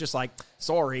at me and is just like,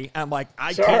 sorry. And I'm like,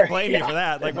 I can't blame you for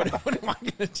that. Like, what am I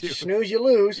going to do? Snooze, you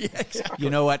lose. Yeah, exactly.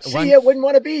 You know what? See ya, wouldn't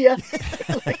want to be ya.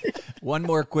 One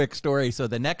more quick story. So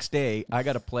the next day, I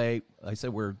got to play. I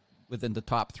said we're within the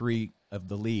top 3 of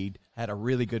the lead. Had a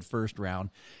really good first round.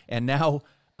 And now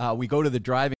we go to the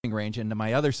driving range, and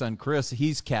my other son, Chris,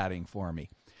 he's caddying for me.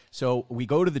 So we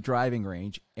go to the driving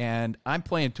range, and I'm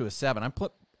playing to a 7. I'm a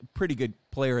pretty good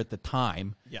player at the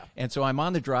time. Yeah. And so I'm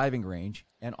on the driving range,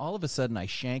 and all of a sudden I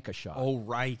shank a shot. Oh,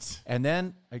 right. And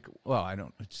then, I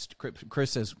don't.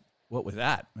 Chris says, "What was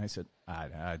that?" And I said,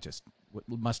 "I just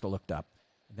must have looked up."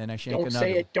 And then I shank Don't another.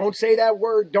 say it. Don't say that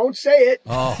word. Don't say it.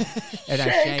 Oh, and I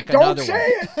shank Don't another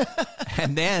say one. it.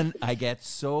 And then I get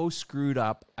so screwed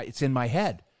up, it's in my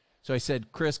head. So I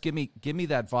said, "Chris, give me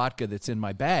that vodka that's in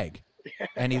my bag."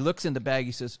 And he looks in the bag.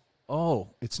 He says, "Oh,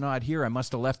 it's not here. I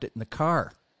must have left it in the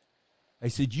car." I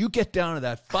said, "You get down to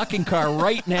that fucking car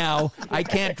right now. I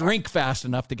can't drink fast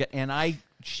enough to get." And I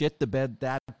shit the bed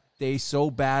that day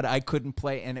so bad I couldn't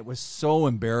play, and it was so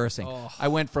embarrassing. Oh. I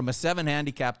went from a 7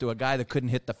 handicap to a guy that couldn't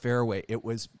hit the fairway. It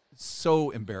was so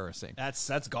embarrassing.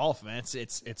 That's golf, man.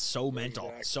 It's so mental.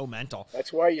 Exactly. It's so mental.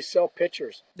 That's why you sell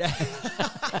pictures.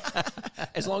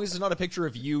 As long as it's not a picture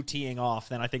of you teeing off,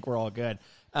 then I think we're all good.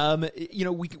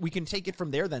 We can take it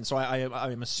from there then. So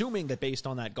I'm assuming that based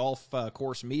on that golf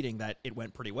course meeting that it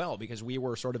went pretty well, because we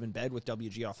were sort of in bed with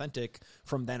WG Authentic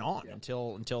from then on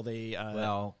until they...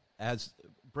 as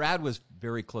Brad was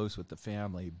very close with the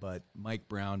family, but Mike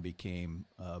Brown became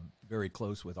very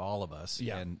close with all of us.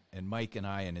 Yeah. And Mike and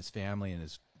I and his family and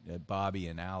his Bobby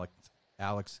and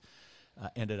Alex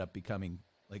ended up becoming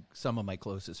like some of my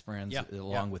closest friends,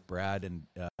 along with Brad, and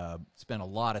spent a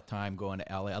lot of time going to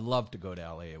LA. I loved to go to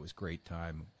LA. It was a great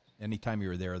time. Anytime you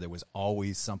were there was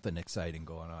always something exciting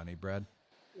going on. Eh, Brad?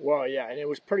 Well, yeah, and it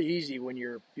was pretty easy when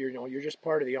you're just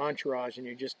part of the entourage and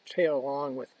you just tail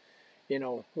along with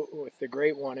the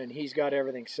great one, and he's got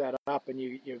everything set up, and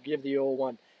you give the old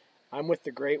one, I'm with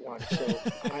the great one, so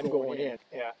I'm going in.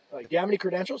 Yeah. Like, do you have any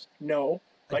credentials? No.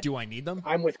 But do I need them?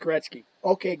 I'm with Gretzky.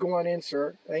 Okay, go on in,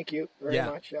 sir. Thank you very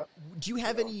much. Yeah. Do you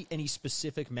have any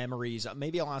specific memories?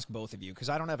 Maybe I'll ask both of you, because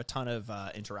I don't have a ton of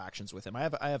interactions with him. I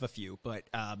have a few, but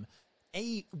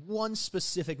one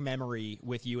specific memory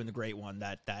with you and the great one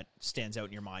that stands out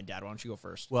in your mind. Dad, why don't you go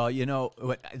first? Well,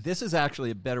 this is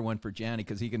actually a better one for Janny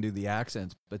because he can do the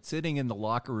accents. But sitting in the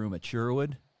locker room at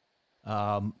Sherwood,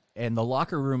 and the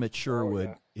locker room at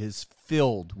Sherwood is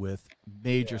filled with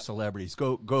major celebrities.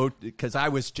 Go, because I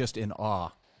was just in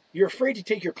awe. You're afraid to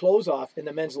take your clothes off in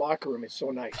the men's locker room. It's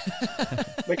so nice.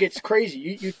 Like, it's crazy.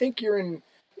 You think you're in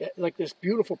like this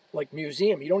beautiful like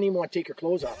museum. You don't even want to take your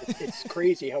clothes off. It's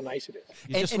crazy how nice it is.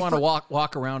 You just want to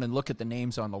walk around and look at the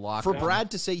names on the locker. For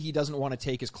Brad to say he doesn't want to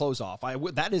take his clothes off,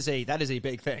 that is a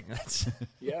big thing. That's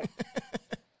yeah.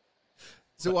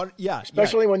 So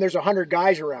especially when there's 100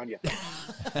 guys around you.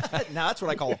 Now that's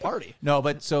what I call a party. No,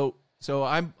 but so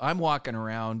I'm walking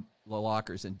around the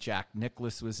lockers, and Jack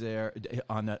Nicklaus was there.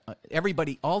 On the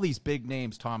everybody, all these big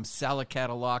names. Tom Selleck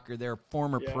had a locker there.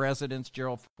 Former presidents,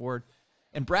 Gerald Ford,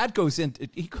 and Brad goes in.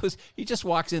 He just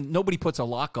walks in. Nobody puts a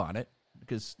lock on it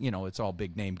because it's all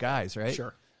big name guys, right?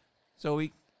 Sure. So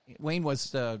Wayne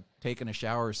was taking a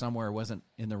shower somewhere, wasn't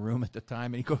in the room at the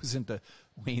time, and he goes into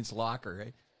Wayne's locker.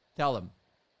 Right? Tell him.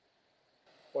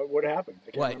 What happened?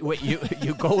 What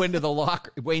you go into the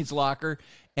locker, Wayne's locker,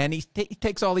 and he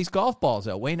takes all these golf balls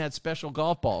out. Wayne had special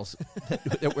golf balls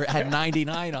that had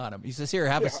 99 on them. He says, "Here,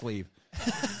 have a sleeve."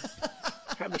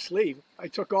 Have a sleeve. I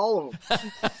took all of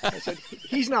them. I said,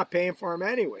 he's not paying for them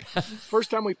anyway.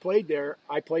 First time we played there,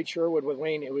 I played Sherwood with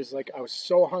Wayne. It was like I was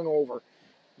so hungover.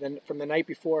 Then from the night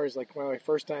before, it was like one of my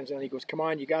first times. And he goes, "Come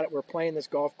on, you got it. We're playing this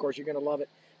golf course. You're gonna love it."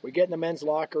 We get in the men's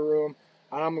locker room,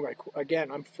 and I'm like,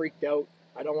 again, I'm freaked out.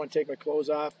 I don't want to take my clothes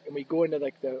off. And we go into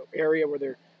like the area where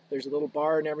there's a little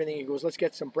bar and everything. He goes, "Let's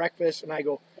get some breakfast." And I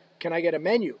go, "Can I get a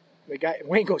menu?"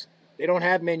 Wayne goes, "They don't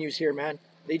have menus here, man.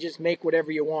 They just make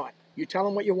whatever you want. You tell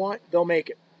them what you want, they'll make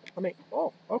it." I'm like,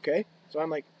 "Oh, okay." So I'm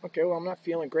like, "Okay, well, I'm not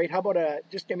feeling great. How about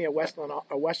just give me a Western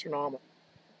omelet?"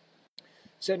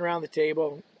 Sitting around the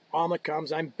table, omelet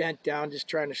comes. I'm bent down, just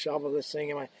trying to shovel this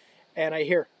thing. And I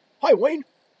hear, "Hi, Wayne.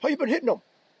 How you been hitting them?"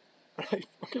 And I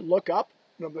fucking look up.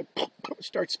 And I'm like,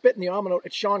 start spitting the omelet out.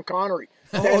 It's Sean Connery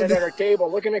standing at our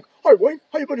table looking like, "Hi, Wayne,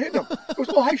 how you been hitting him?" He goes,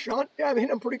 "Oh, hi, Sean. Yeah, I've been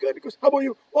hitting him pretty good." He goes, "How about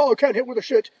you?" "Oh, I can't hit with a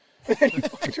shit." And then he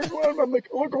turns around and I'm like,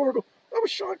 I look over and go, "That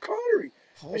was Sean Connery."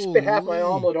 I spit half my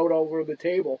omelet out over the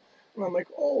table. And I'm like,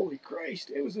 holy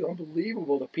Christ. It was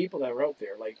unbelievable, the people that were out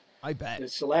there. Like, I bet. The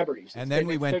celebrities. And then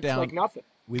we went down. Like nothing.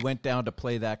 We went down to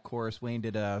play that course. Wayne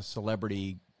did a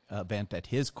celebrity event at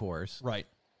his course. Right.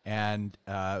 And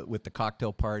with the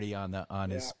cocktail party on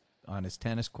his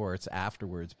tennis courts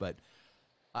afterwards. But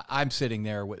I'm sitting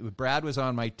there. Brad was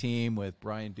on my team with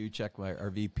Brian Duchek, our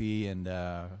VP, and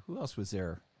who else was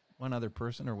there? One other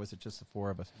person, or was it just the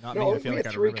four of us? Not no, me. I feel we like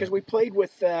had I three remember because that. we played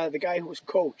with the guy who was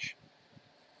coach.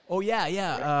 Oh,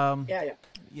 yeah.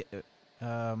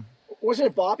 Wasn't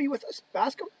it Bobby with us?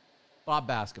 Bascom? Bob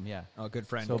Bascom, yeah. Oh, good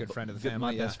friend. So, good friend of the good-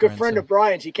 family. my Yeah. best Good friend of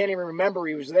Brian's. He can't even remember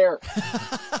he was there.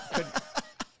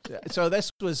 So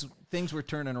things were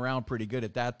turning around pretty good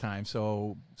at that time.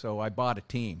 So I bought a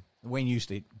team. Wayne used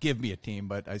to give me a team,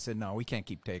 but I said, no, we can't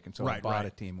keep taking. So I bought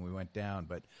a team and we went down.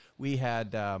 But we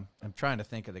had, I'm trying to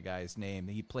think of the guy's name.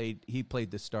 He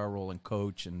played the star role in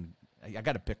Coach, and I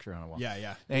got a picture on a wall.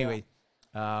 Yeah. Anyway,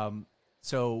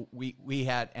 so we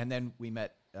had, and then we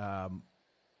met,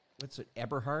 what's it,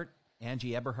 Eberhardt?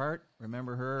 Angie Eberhardt,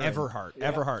 remember her?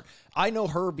 Everhart. I know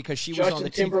her because she was on Justin the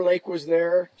team. Timberlake was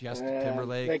there. Justin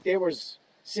Timberlake. Like there was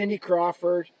Cindy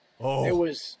Crawford. Oh, it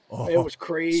was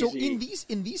crazy. So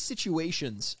in these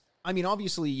situations, I mean,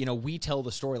 obviously, we tell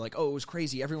the story like, oh, it was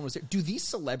crazy, everyone was there. Do these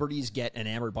celebrities get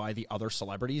enamored by the other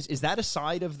celebrities? Is that a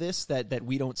side of this that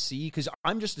we don't see? Because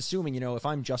I'm just assuming, if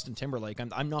I'm Justin Timberlake,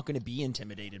 I'm not going to be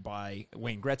intimidated by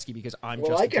Wayne Gretzky because I'm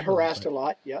Justin I get Timberlake. harassed a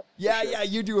lot. Yep. Yeah, sure. yeah,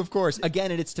 you do, of course. Again,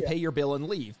 and it's to pay your bill and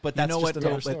leave. But that's just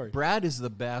another story. But Brad is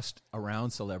the best around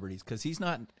celebrities because he's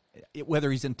not, whether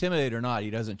he's intimidated or not,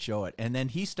 he doesn't show it. And then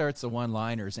he starts the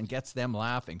one-liners and gets them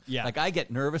laughing. Yeah. Like I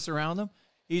get nervous around them.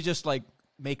 He's just like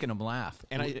making them laugh.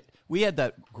 And we had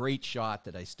that great shot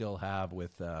that I still have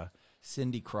with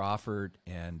Cindy Crawford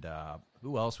and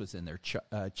who else was in there?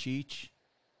 Cheech.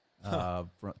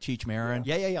 Cheech Marin.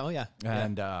 Yeah. Oh, yeah.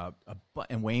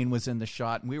 And Wayne was in the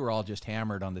shot, and we were all just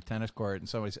hammered on the tennis court. And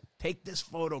somebody said, "Take this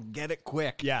photo, get it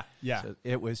quick." Yeah. So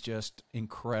it was just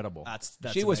incredible. That's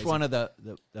she was amazing. one of the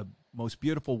most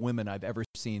beautiful women I've ever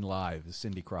seen live, is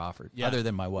Cindy Crawford, other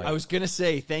than my wife. I was going to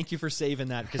say, thank you for saving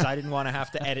that because I didn't want to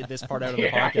have to edit this part out of the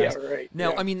podcast. Yeah, right.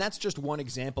 Now, Yeah. I mean, that's just one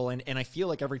example. And I feel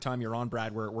like every time you're on,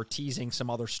 Brad, we're teasing some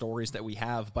other stories that we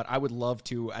have. But I would love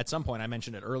to, at some point, I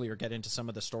mentioned it earlier, get into some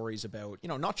of the stories about,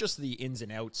 not just the ins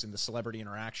and outs and the celebrity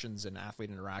interactions and athlete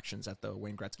interactions at the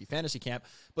Wayne Gretzky Fantasy Camp,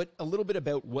 but a little bit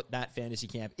about what that fantasy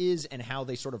camp is and how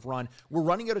they sort of run. We're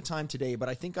running out of time today, but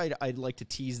I think I'd like to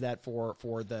tease that for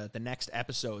the next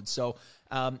episode. So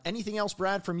anything else,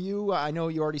 Brad, from you? I know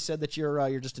you already said that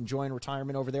you're just enjoying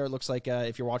retirement over there. It looks like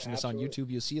if you're watching this on YouTube,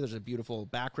 you'll see there's a beautiful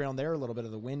background there, a little bit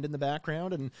of the wind in the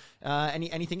background. And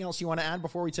anything else you want to add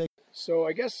before we take? So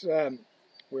I guess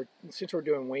since we're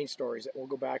doing Wayne stories, we'll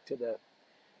go back to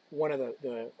one of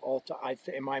the all-time,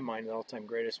 in my mind, the all-time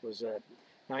greatest was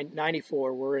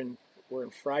 94. We're in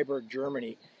Freiburg,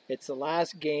 Germany. It's the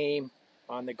last game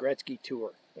on the Gretzky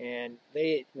tour, and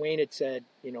Wayne had said,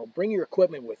 bring your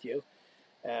equipment with you,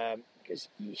 because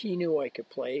he knew I could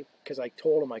play, because I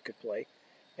told him I could play,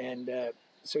 and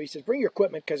so he says, bring your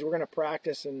equipment because we're going to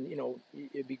practice, and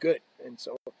it'd be good. And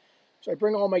so I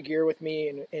bring all my gear with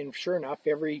me, and sure enough,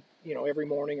 every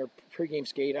morning or pregame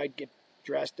skate, I'd get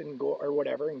dressed and go or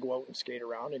whatever, and go out and skate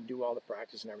around and do all the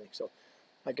practice and everything. So,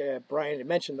 like Brian had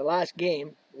mentioned, the last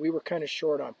game we were kind of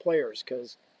short on players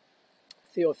because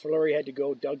Theo Fleury had to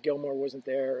go, Doug Gilmour wasn't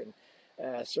there, and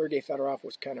Sergei Fedorov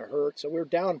was kind of hurt. So we were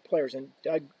down players, and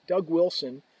Doug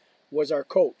Wilson was our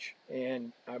coach.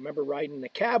 And I remember riding the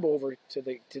cab over to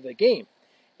the game,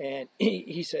 and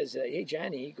he says, "Hey,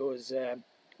 Johnny," he goes,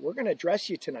 "we're going to dress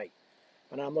you tonight."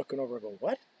 And I'm looking over and go,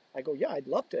 "What?" I go, "Yeah, I'd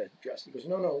love to dress." He goes,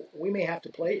 "No, we may have to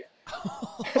play you."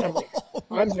 And I'm like,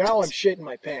 I'm shitting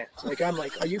my pants. I'm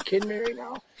like, are you kidding me right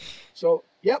now? So,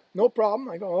 yep, no problem.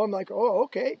 I'm like, oh,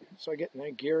 okay. So I get my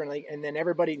gear, and then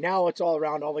everybody, now it's all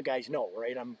around, all the guys know,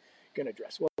 right? I'm going to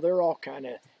dress. Well, they're all kind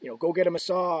of, go get a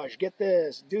massage, get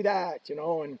this, do that,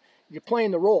 and you're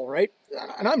playing the role, right?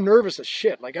 And I'm nervous as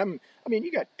shit.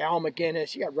 You got Al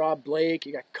McGinnis, you got Rob Blake,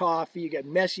 you got Coffey, you got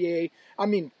Messier,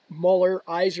 Muller,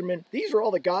 Iserman. These are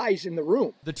all the guys in the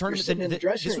room. The tournament,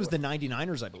 this was the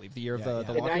 99ers, I believe, the year of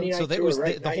the lockout. So that was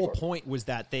the whole point was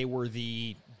that they were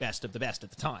the best of the best at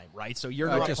the time, right? So you're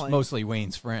not just playing... mostly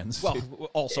Wayne's friends. Well,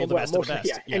 also the best of the best.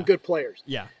 Yeah, and good players.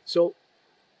 Yeah. So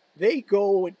they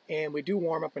go and we do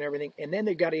warm up and everything, and then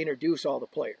they got to introduce all the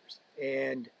players.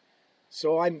 And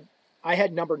so I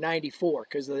had number 94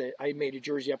 because I made a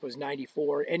jersey up. It was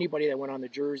 94. Anybody that went on the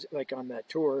jersey, on the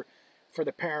tour, for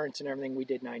the parents and everything, we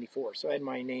did 94. So I had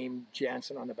my name,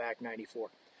 Janson, on the back, 94.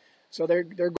 So they're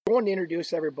going to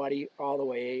introduce everybody all the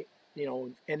way,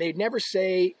 and they'd never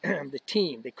say the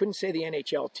team. They couldn't say the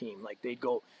NHL team. They'd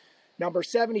go, number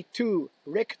 72,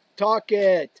 Rick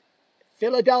Tocchet,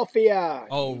 Philadelphia.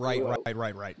 Oh, right.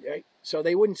 So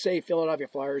they wouldn't say Philadelphia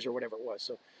Flyers or whatever it was.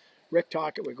 So Rick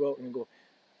Tocchet would go out and go,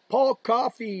 Paul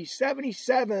Coffey,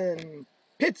 77,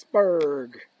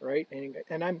 Pittsburgh, right?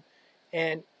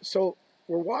 And so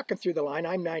we're walking through the line.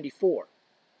 I'm 94.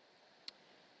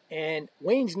 And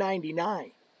Wayne's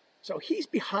 99. So he's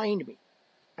behind me.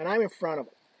 And I'm in front of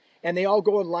him. And they all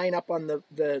go and line up on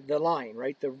the line,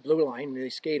 right? The blue line. And they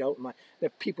skate out. And the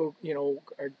people,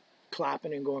 are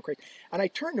clapping and going crazy. And I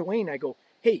turn to Wayne and I go,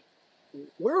 "Hey,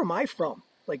 where am I from?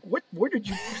 Where did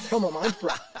you tell them I'm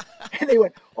from?" And they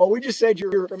went, "Oh, we just said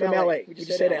you're from LA. We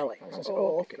just said LA. I said,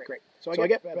 "Oh, okay, great." So I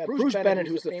get Bruce Bennett,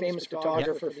 who's the famous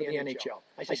photographer for the NHL.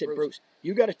 I said, "Bruce,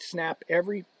 you got to snap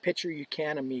every picture you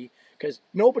can of me because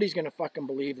nobody's going to fucking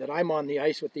believe that I'm on the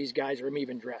ice with these guys or I'm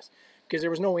even dressed because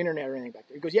there was no internet or anything back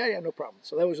there." He goes, yeah, no problem.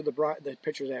 So those are the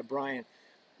pictures I had Brian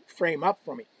frame up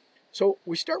for me. So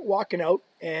we start walking out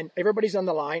and everybody's on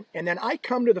the line, and then I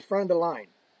come to the front of the line.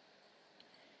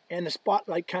 And the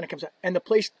spotlight kind of comes out, and the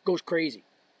place goes crazy,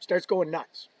 starts going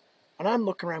nuts. And I'm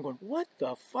looking around going, what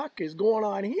the fuck is going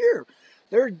on here?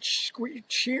 They're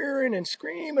cheering and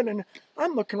screaming, and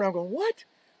I'm looking around going, what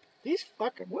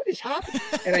is happening?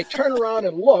 And I turn around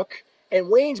and look, and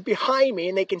Wayne's behind me,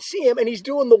 and they can see him, and he's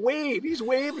doing the wave. He's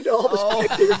waving to all the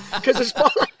spectators because the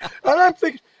spotlight. And I'm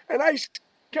thinking, and I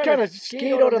kind of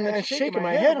skate out on that, shaking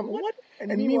my head. I'm like, what?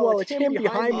 And meanwhile, it's him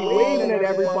behind me waving at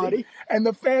everybody, and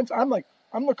the fans.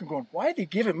 I'm looking, going, why are they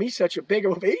giving me such a big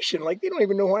ovation? They don't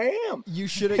even know who I am. You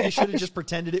should have just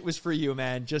pretended it was for you,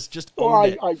 man. Just own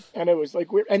it. And it was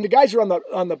weird. And the guys are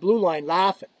on the blue line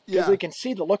laughing because they can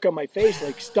see the look on my face,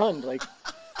 stunned,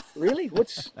 really?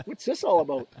 What's this all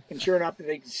about? And sure enough,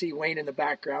 they can see Wayne in the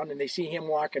background, and they see him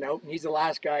walking out, and he's the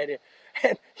last guy to.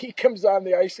 And he comes on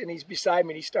the ice, and he's beside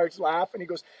me, and he starts laughing. He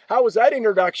goes, "How was that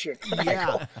introduction?"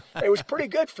 Yeah. It was pretty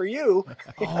good for you.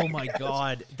 Oh, my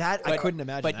God. I couldn't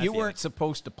imagine But that you feeling. weren't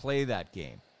supposed to play that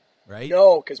game, right?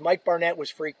 No, because Mike Barnett was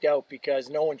freaked out because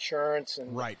no insurance.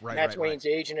 And Right. that's Wayne's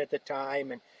agent at the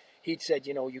time. And he'd said,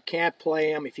 you can't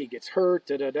play him if he gets hurt,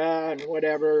 and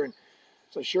whatever. And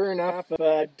so sure enough,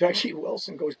 Dougie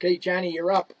Wilson goes, "Okay, Johnny,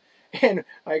 you're up." And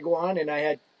I go on, and I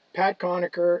had Pat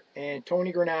Conacher and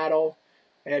Tony Granato.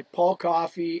 I had Paul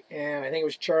Coffey, and I think it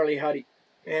was Charlie Huddy.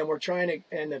 And we're trying to,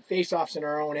 and the face-offs in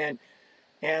our own end.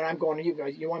 And I'm going, you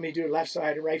guys, you want me to do the left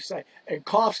side or right side? And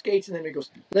Koff skates, and then he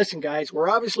goes, listen, guys, we're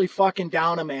obviously fucking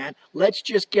down a man. Let's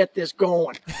just get this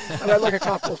going. And I look at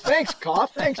Koff, well, thanks,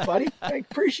 Koff. Thanks, buddy. I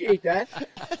appreciate that.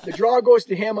 The draw goes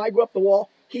to him. I go up the wall.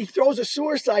 He throws a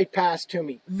suicide pass to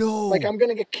me. No. Like I'm going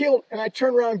to get killed. And I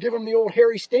turn around and give him the old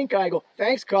hairy stink eye. I go,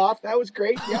 thanks, Koff. That was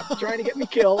great. Yeah, trying to get me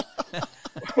killed.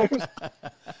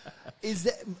 Is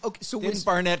that okay? So didn't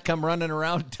Barnett come running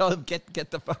around and tell him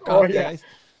get the fuck off, guys?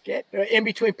 Get in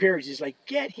between periods, he's like,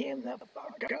 get him the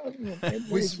fuck out.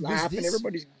 Everybody's laughing,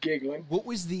 everybody's giggling. What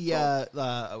was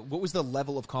the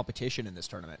level of competition in this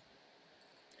tournament?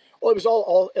 Well, it was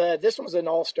all this one was an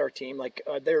all-star team, like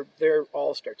they're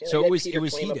all-star team. So it was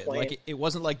heated. Like it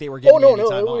wasn't like they were getting no, any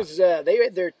time it off. was they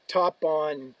had their top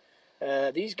on.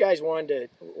 These guys wanted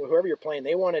to, whoever you're playing,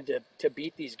 they wanted to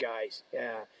beat these guys.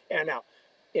 And now,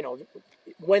 you know,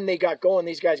 when they got going,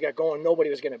 these guys got going. Nobody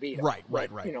was going to beat them. Right.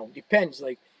 You know, depends.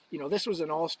 Like, you know, this was an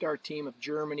all-star team of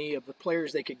Germany, of the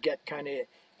players they could get kind of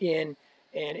in,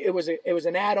 and it was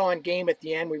an add-on game at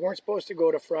the end. We weren't supposed to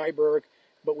go to Freiburg,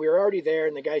 but we were already there,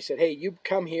 and the guy said, hey, you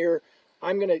come here.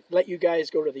 I'm going to let you guys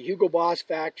go to the Hugo Boss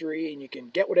factory, and you can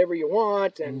get whatever you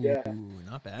want. And,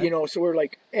 not bad. you know, so we're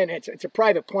like, and it's a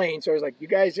private plane, so I was like, you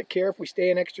guys care if we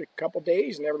stay an extra couple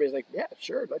days? And everybody's like, yeah,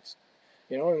 sure, let's,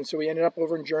 you know. And so we ended up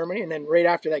over in Germany, and then right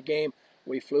after that game,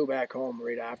 we flew back home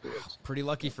right afterwards. Pretty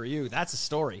lucky for you. That's a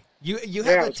story. You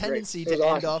have a tendency to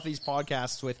end off these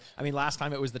podcasts with, I mean, last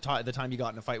time it was the time you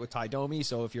got in a fight with Ty Domi,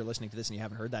 so if you're listening to this and you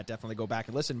haven't heard that, definitely go back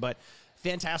and listen. But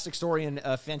fantastic story and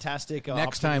fantastic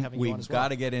next time we've got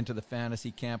to get into the fantasy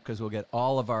camp, because we'll get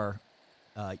all of our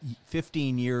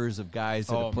 15 years of guys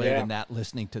that have played in that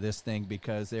listening to this thing,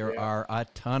 because there are a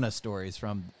ton of stories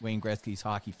from Wayne Gretzky's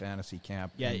hockey fantasy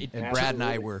camp. Yeah, and Brad and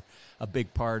I were a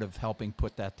big part of helping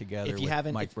put that together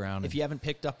with Mike Brown. If you haven't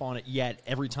picked up on it yet,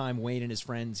 every time Wayne and his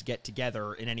friends get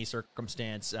together in any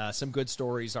circumstance, some good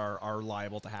stories are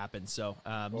liable to happen. So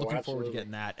looking forward to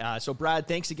getting that. So Brad,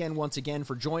 thanks again once again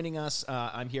for joining us.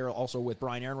 I'm here also with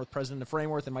Brian Aaronworth, president of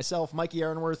Frameworth, and myself, Mikey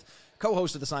Aaronworth,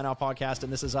 co-host of the Sign Off podcast,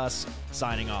 and this is us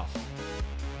signing off.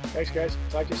 Thanks, guys.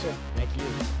 Talk to you soon. Thank you.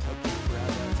 Okay, Brad,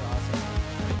 that's awesome.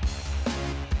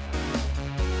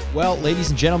 Well, ladies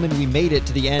and gentlemen, we made it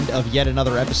to the end of yet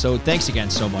another episode. Thanks again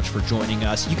so much for joining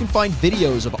us. You can find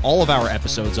videos of all of our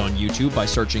episodes on YouTube by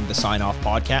searching the Sign Off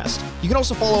Podcast. You can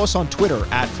also follow us on Twitter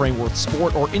at Frameworth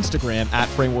Sport or Instagram at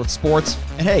Frameworth Sports.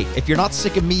 And hey, if you're not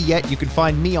sick of me yet, you can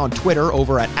find me on Twitter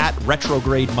over at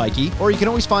Retrograde Mikey, or you can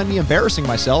always find me embarrassing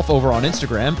myself over on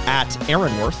Instagram at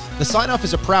Aaronworth. The Sign Off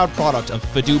is a proud product of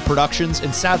Fadoo Productions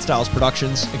and Sad Styles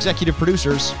Productions. Executive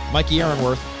producers Mikey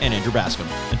Aaronworth and Andrew Bascom.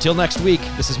 Until next week,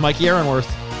 this is Mikey Aaronworth,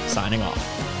 signing off.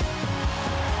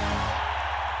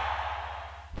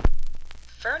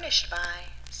 Furnished by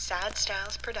Sad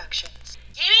Styles Productions.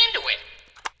 Get into it.